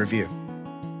rating and review.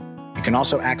 You can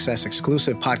also access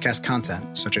exclusive podcast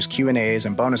content, such as Q&As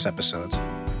and bonus episodes,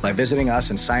 by visiting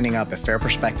us and signing up at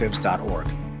fairperspectives.org.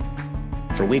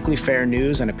 For weekly FAIR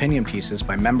news and opinion pieces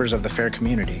by members of the FAIR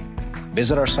community,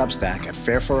 visit our Substack at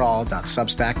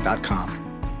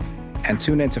fairforall.substack.com and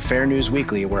tune into FAIR News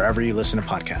Weekly wherever you listen to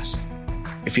podcasts.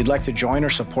 If you'd like to join or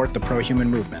support the pro-human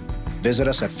movement, visit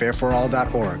us at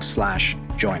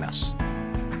fairforall.org/join us.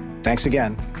 Thanks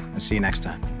again, and see you next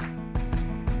time.